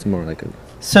 You know, it's more like a.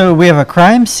 So we have a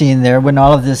crime scene there when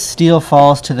all of this steel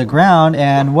falls to the ground,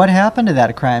 and what happened to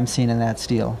that crime scene in that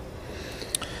steel?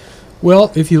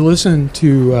 Well, if you listen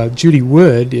to Judy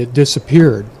Wood, it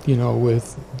disappeared, you know,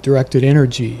 with directed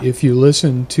energy. If you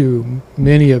listen to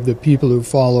many of the people who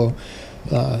follow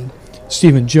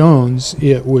Stephen Jones,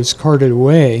 it was carted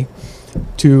away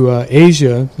to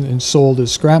Asia and sold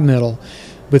as scrap metal.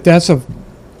 But that's a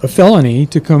felony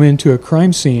to come into a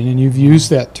crime scene, and you've used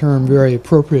that term very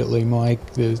appropriately, Mike.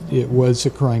 It was a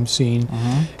crime scene,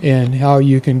 and how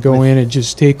you can go in and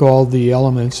just take all the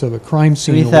elements of a crime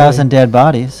scene. 3,000 dead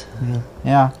bodies.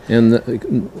 Yeah. And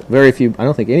very few. I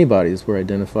don't think any bodies were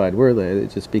identified, were they?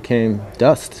 It just became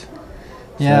dust.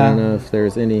 So I don't know if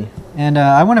there's any. And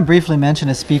I want to briefly mention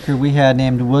a speaker we had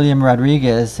named William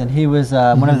Rodriguez, and he was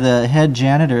one of the head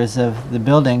janitors of the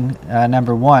building,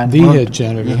 number one. The head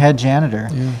janitor. The head janitor.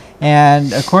 Yeah.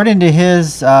 And according to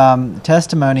his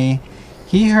testimony,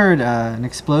 he heard an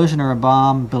explosion or a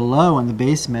bomb below in the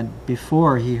basement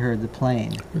before he heard the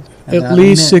plane. At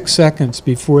least 6 seconds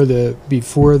before the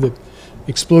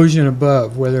explosion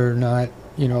above, whether or not,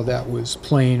 you know, that was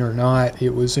plane or not,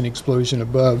 it was an explosion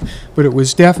above, but it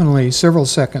was definitely several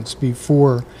seconds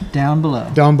before. Down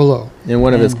below. And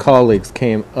one of his colleagues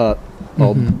came up,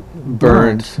 all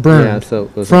burned. Yeah, so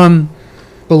it was from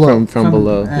below. From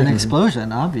below. An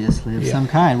explosion, obviously, of some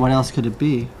kind. What else could it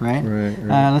be, right? Right.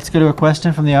 Let's go to a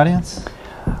question from the audience.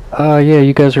 Yeah,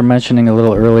 you guys were mentioning a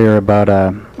little earlier about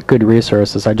good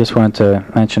resources. I just wanted to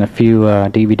mention a few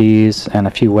DVDs and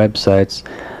a few websites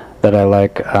that I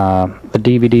like. The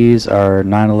DVDs are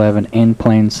 9/11 in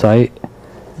Plain Sight,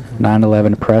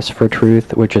 9/11 Press for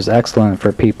Truth, which is excellent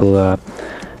for people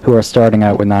who are starting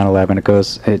out with 9/11.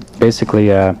 It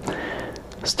basically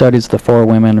studies the four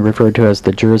women referred to as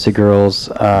the Jersey Girls,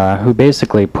 who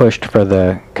basically pushed for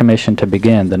the commission to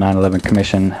begin, the 9/11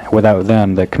 Commission. Without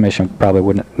them, the commission probably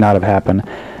would not have happened.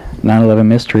 9/11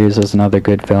 Mysteries is another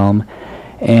good film.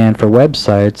 And for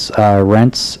websites,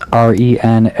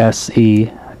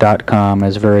 rense.com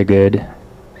is very good.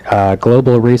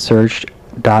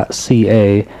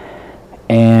 Globalresearch.ca.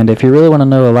 And if you really want to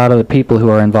know a lot of the people who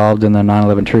are involved in the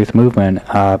 9/11 Truth movement,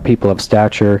 people of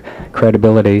stature,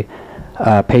 credibility,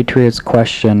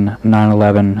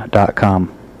 patriotsquestion911.com.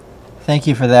 Thank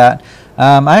you for that.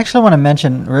 I actually want to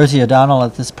mention Rosie O'Donnell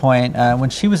at this point.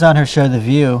 When she was on her show, The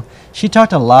View, she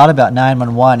talked a lot about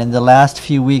 911 in the last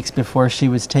few weeks before she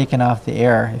was taken off the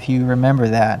air, if you remember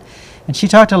that. And she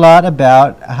talked a lot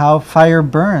about how fire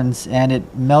burns and it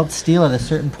melts steel at a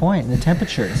certain point in the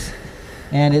temperatures.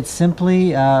 And it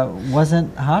simply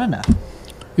wasn't hot enough.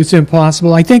 It's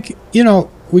impossible. I think, you know,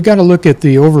 we got to look at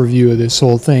the overview of this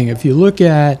whole thing. If you look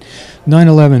at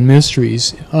 9/11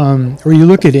 Mysteries, or you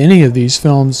look at any of these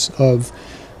films of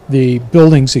the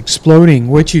buildings exploding,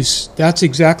 that's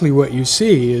exactly what you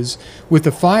see. Is with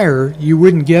the fire, you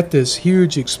wouldn't get this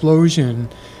huge explosion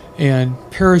and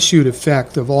parachute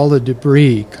effect of all the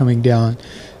debris coming down.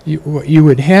 What you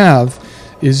would have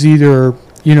is either,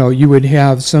 you know, you would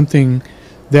have something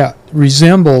that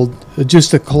resembled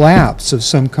just a collapse of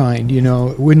some kind. You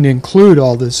know, it wouldn't include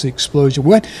all this explosion.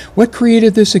 What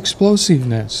created this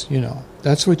explosiveness? You know,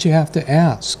 that's what you have to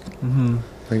ask. Mm-hmm.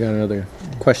 I got another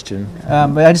question.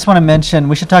 But I just want to mention,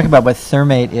 we should talk about what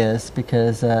thermate is,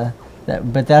 because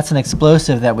but that's an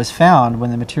explosive that was found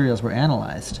when the materials were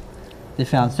analyzed. They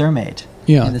found thermate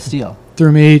in the steel.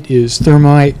 Thermate is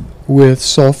thermite with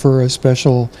sulfur, a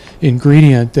special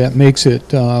ingredient that makes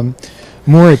it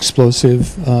more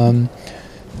explosive.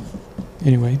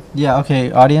 Anyway. Yeah, okay.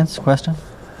 Audience, question?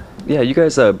 Yeah, you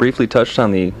guys briefly touched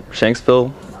on the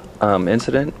Shanksville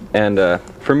incident, and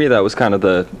for me that was kind of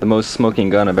the most smoking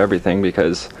gun of everything,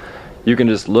 because you can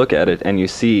just look at it and you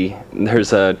see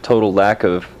there's a total lack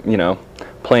of, you know,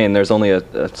 plane. There's only a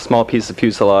small piece of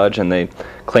fuselage, and they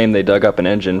claim they dug up an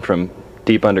engine from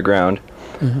deep underground.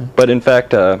 Mm-hmm. But in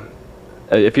fact,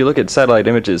 if you look at satellite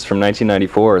images from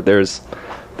 1994, there's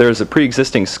a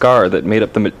pre-existing scar that made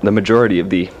up the majority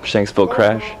of the Shanksville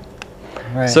crash.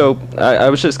 Right. So I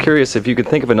was just curious if you could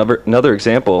think of another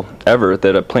example ever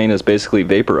that a plane is basically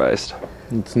vaporized.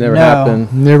 It's never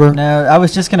happened. Never. No, I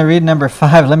was just going to read number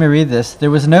 5. Let me read this.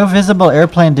 There was no visible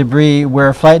airplane debris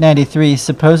where Flight 93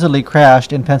 supposedly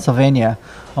crashed in Pennsylvania.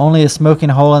 only a smoking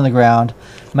hole in the ground,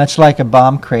 much like a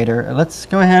bomb crater. Let's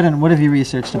go ahead and what have you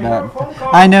researched about?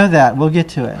 I know that. We'll get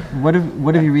to it. What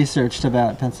have you researched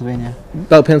about Pennsylvania?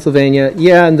 About Pennsylvania,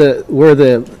 yeah, and where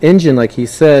the engine, like he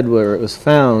said, where it was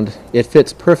found, it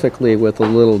fits perfectly with a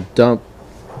little dump,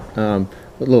 a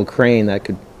little crane that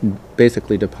could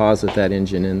basically deposit that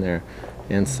engine in there.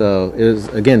 And so it was,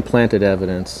 again, planted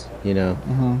evidence, you know.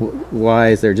 Why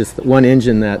is there just one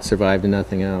engine that survived and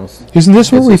nothing else? Isn't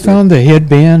this where we found the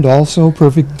headband also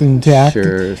perfect intact?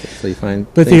 Sure. So you find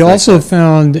but they also like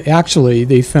found, actually,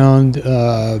 they found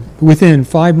within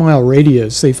 5-mile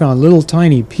radius, they found little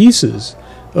tiny pieces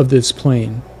of this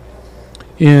plane.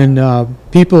 And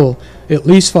people, at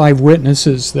least 5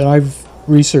 witnesses that I've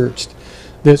researched,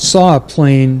 that saw a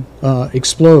plane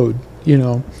explode, you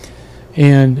know.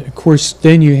 And, of course,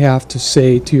 then you have to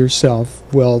say to yourself,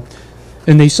 well,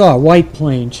 and they saw a white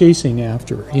plane chasing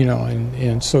after, you know,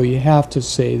 and so you have to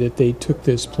say that they took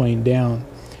this plane down.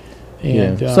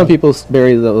 And some people,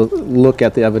 Barry, look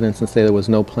at the evidence and say there was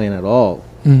no plane at all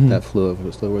that flew over.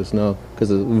 So there was no, because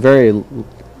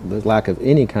the lack of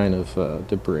any kind of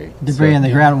debris. Debris on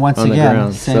the ground once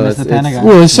again, same so as the Pentagon.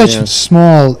 Well, it's such a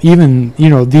small, even, you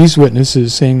know, these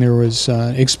witnesses saying there was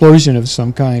an explosion of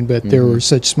some kind, but there were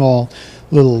such small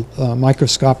little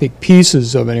microscopic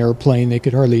pieces of an airplane, they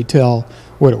could hardly tell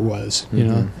what it was, you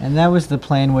know. And that was the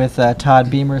plane with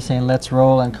Todd Beamer saying, "Let's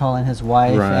roll," and calling his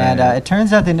wife. Right. And it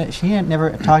turns out she had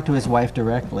never talked to his wife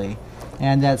directly.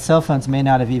 And that cell phones may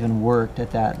not have even worked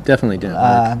at that Definitely didn't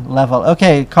work. level.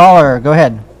 Okay, caller, go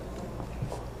ahead.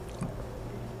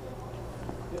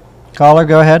 Caller,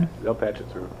 go ahead. They'll patch it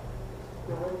through.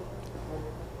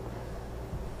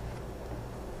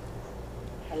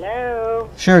 Hello?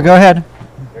 Sure, go ahead.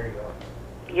 There you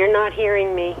go. You're not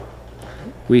hearing me.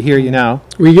 We hear you now.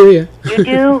 We hear you. You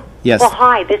do? Yes. Well,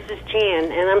 hi, this is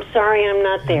Jan, and I'm sorry I'm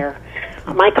not there.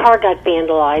 My car got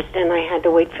vandalized, and I had to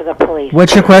wait for the police.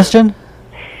 What's your question?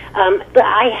 But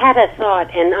I had a thought,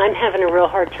 and I'm having a real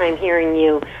hard time hearing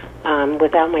you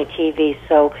without my TV,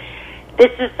 so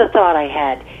this is the thought I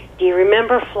had. Do you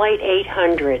remember Flight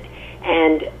 800?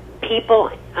 And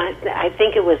people, I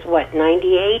think it was,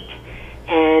 98?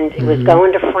 And it was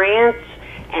going to France,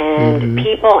 and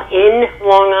people in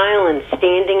Long Island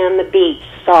standing on the beach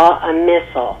saw a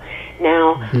missile.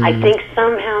 Now, I think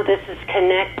somehow this is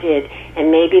connected,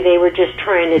 and maybe they were just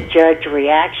trying to judge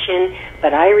reaction,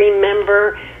 but I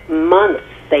remember months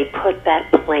they put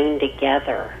that plane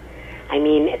together. I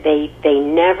mean, they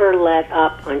never let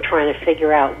up on trying to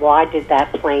figure out why did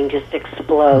that plane just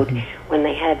explode when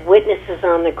they had witnesses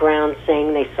on the ground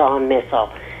saying they saw a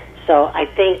missile. So I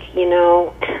think, you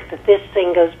know, that this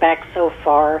thing goes back so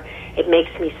far. It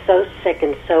makes me so sick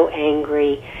and so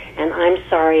angry, and I'm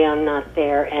sorry I'm not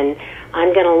there, and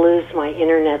I'm going to lose my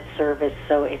internet service.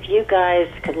 So if you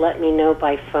guys could let me know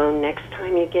by phone next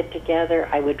time you get together,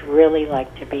 I would really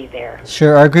like to be there.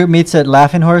 Sure. Our group meets at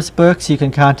Laughing Horse Books. You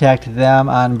can contact them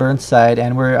on Burnside,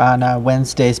 and we're on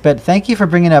Wednesdays. But thank you for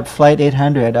bringing up Flight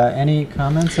 800. Any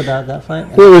comments about that flight?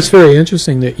 Well, it's very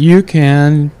interesting that you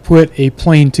can put a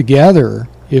plane together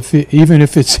even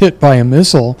if it's hit by a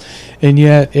missile, and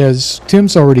yet, as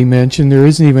Tim's already mentioned, there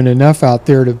isn't even enough out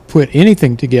there to put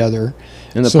anything together.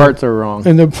 And the parts are wrong.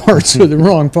 And the parts are the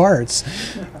wrong parts.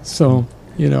 So,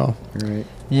 you know. Right.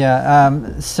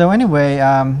 Yeah. So anyway,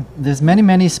 there's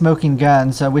many smoking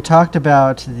guns. We talked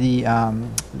about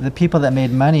the people that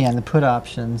made money on the put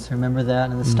options. Remember that,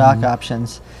 and the stock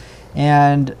options,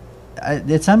 and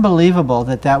it's unbelievable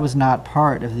that was not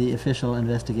part of the official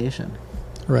investigation.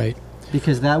 Right.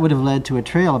 Because that would have led to a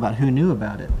trail about who knew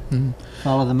about it.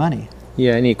 Follow the money.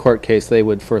 Yeah, any court case, they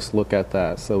would first look at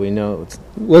that, so we know it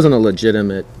wasn't a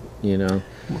legitimate, you know.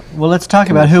 Well, let's talk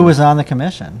about who was on the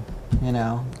commission. You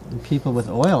know, people with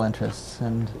oil interests,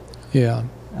 and yeah,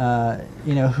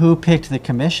 you know, who picked the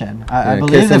commission. I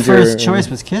believe the first choice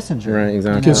was Kissinger. Right,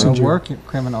 exactly. You know, a war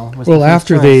criminal was well, the first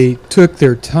after choice. they took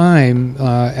their time,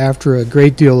 after a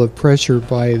great deal of pressure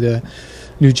by the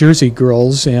New Jersey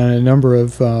girls and a number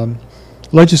of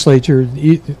legislature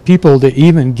people to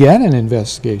even get an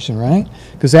investigation, right?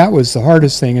 Because that was the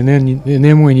hardest thing. And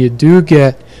then when you do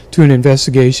get to an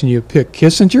investigation, you pick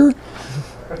Kissinger.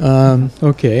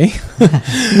 Okay.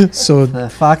 So the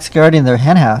fox guarding their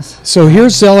hen house. So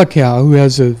here's Zelikow, who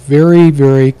has a very,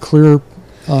 very clear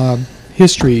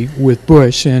history with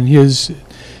Bush and his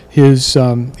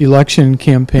election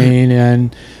campaign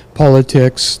and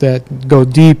politics that go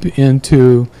deep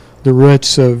into the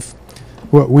roots of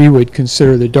what we would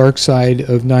consider the dark side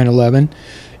of 9/11.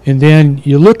 And then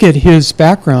you look at his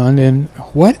background, and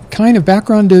what kind of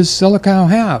background does Zelikow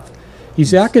have?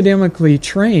 He's academically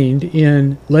trained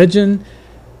in legend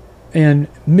and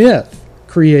myth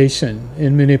creation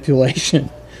and manipulation.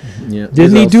 Yeah.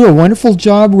 Didn't he do a wonderful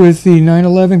job with the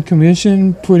 9/11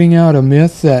 Commission, putting out a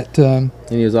myth that? And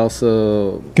he was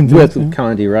also with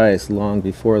Condi Rice long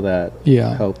before that,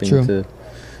 helping to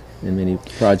in many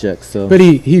projects. So, but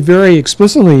he very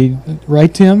explicitly,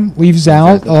 right, Tim, leaves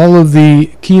out all of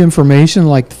the key information,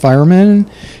 like the firemen.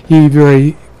 He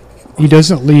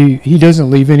doesn't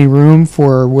leave any room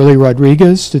for Willie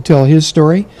Rodriguez to tell his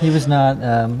story. He was not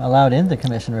allowed in the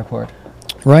commission report.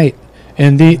 Right.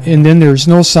 And then there's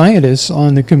no scientists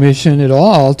on the commission at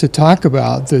all to talk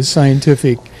about the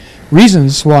scientific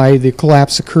reasons why the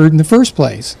collapse occurred in the first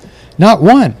place. Not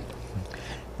one.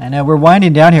 I know, we're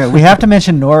winding down here. We have to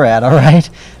mention NORAD, all right?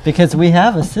 Because we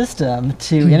have a system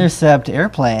to intercept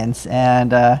airplanes,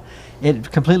 and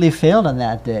it completely failed on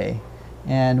that day.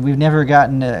 And we've never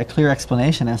gotten a clear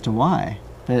explanation as to why.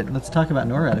 But let's talk about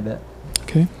NORAD a bit.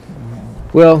 Okay.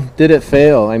 Well, did it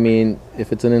fail? I mean,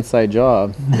 if it's an inside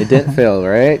job, it didn't fail,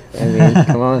 right? I mean,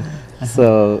 come on.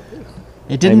 So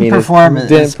it didn't perform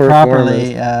as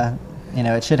properly,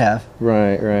 it should have.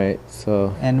 Right.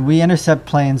 So. And we intercept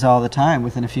planes all the time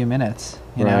within a few minutes.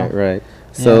 You know? Right.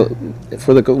 So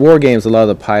for the war games, a lot of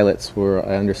the pilots were,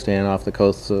 I understand, off the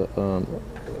coast of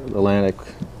Atlantic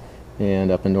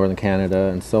and up in northern Canada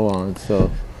and so on. So.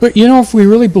 But if we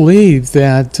really believe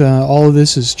that all of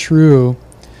this is true,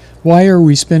 why are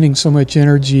we spending so much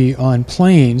energy on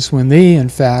planes when they, in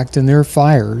fact, in their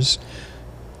fires,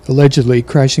 allegedly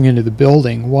crashing into the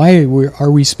building? Why are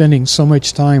we spending so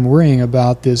much time worrying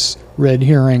about this red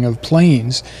herring of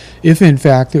planes, if in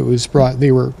fact it was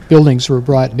buildings were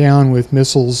brought down with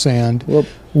missiles and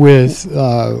with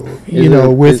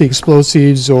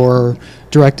explosives or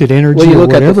directed energy? Well, you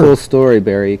look at the full story,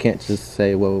 Barry. You can't just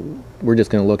say, well, we're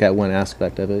just going to look at one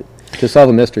aspect of it. To solve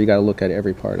a mystery, you got to look at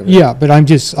every part of it. Yeah, but I'm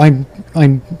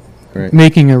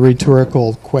making a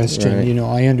rhetorical question.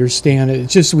 Right. I understand it.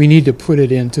 It's just we need to put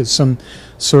it into some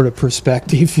sort of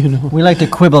perspective. We like to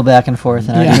quibble back and forth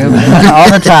in our group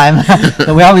all the time,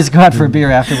 but we always go out for a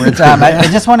beer afterwards. I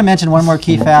just want to mention one more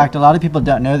key fact. A lot of people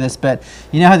don't know this, but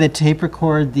you know how they tape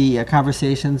record the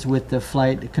conversations with the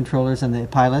flight controllers and the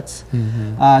pilots?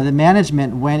 Mm-hmm. The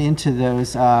management went into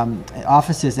those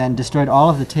offices and destroyed all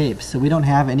of the tapes, so we don't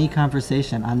have any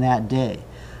conversation on that day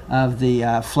of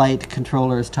the flight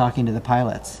controllers talking to the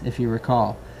pilots, if you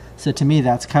recall. So to me,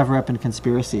 that's cover-up and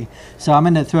conspiracy. So I'm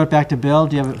going to throw it back to Bill.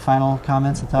 Do you have final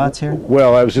comments and thoughts here?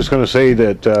 Well, I was just going to say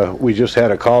that we just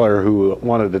had a caller who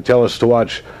wanted to tell us to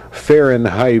watch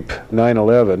Fahrenheit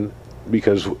 9/11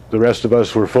 because the rest of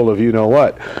us were full of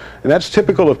you-know-what. And that's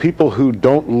typical of people who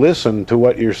don't listen to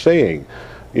what you're saying.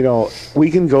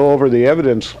 We can go over the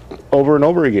evidence over and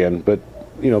over again, but,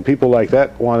 people like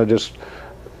that want to just...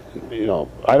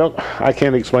 I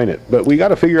can't explain it, but we got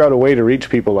to figure out a way to reach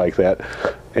people like that.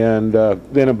 And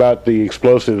then about the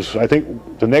explosives, I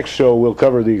think the next show we'll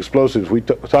cover the explosives. We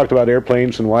talked about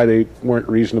airplanes and why they weren't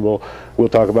reasonable. We'll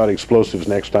talk about explosives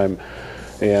next time.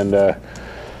 And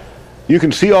you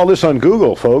can see all this on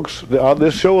Google, folks.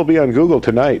 This show will be on Google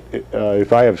tonight,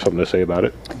 if I have something to say about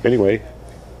it. Anyway,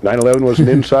 9/11 was an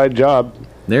inside job.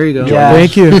 There you go. Yeah.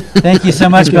 Thank you. Thank you so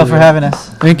much, Bill, for having us.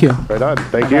 Thank you. Right on.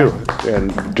 Thank you.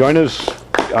 And join us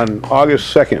on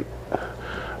August 2nd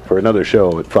for another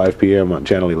show at 5 p.m. on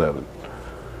Channel 11.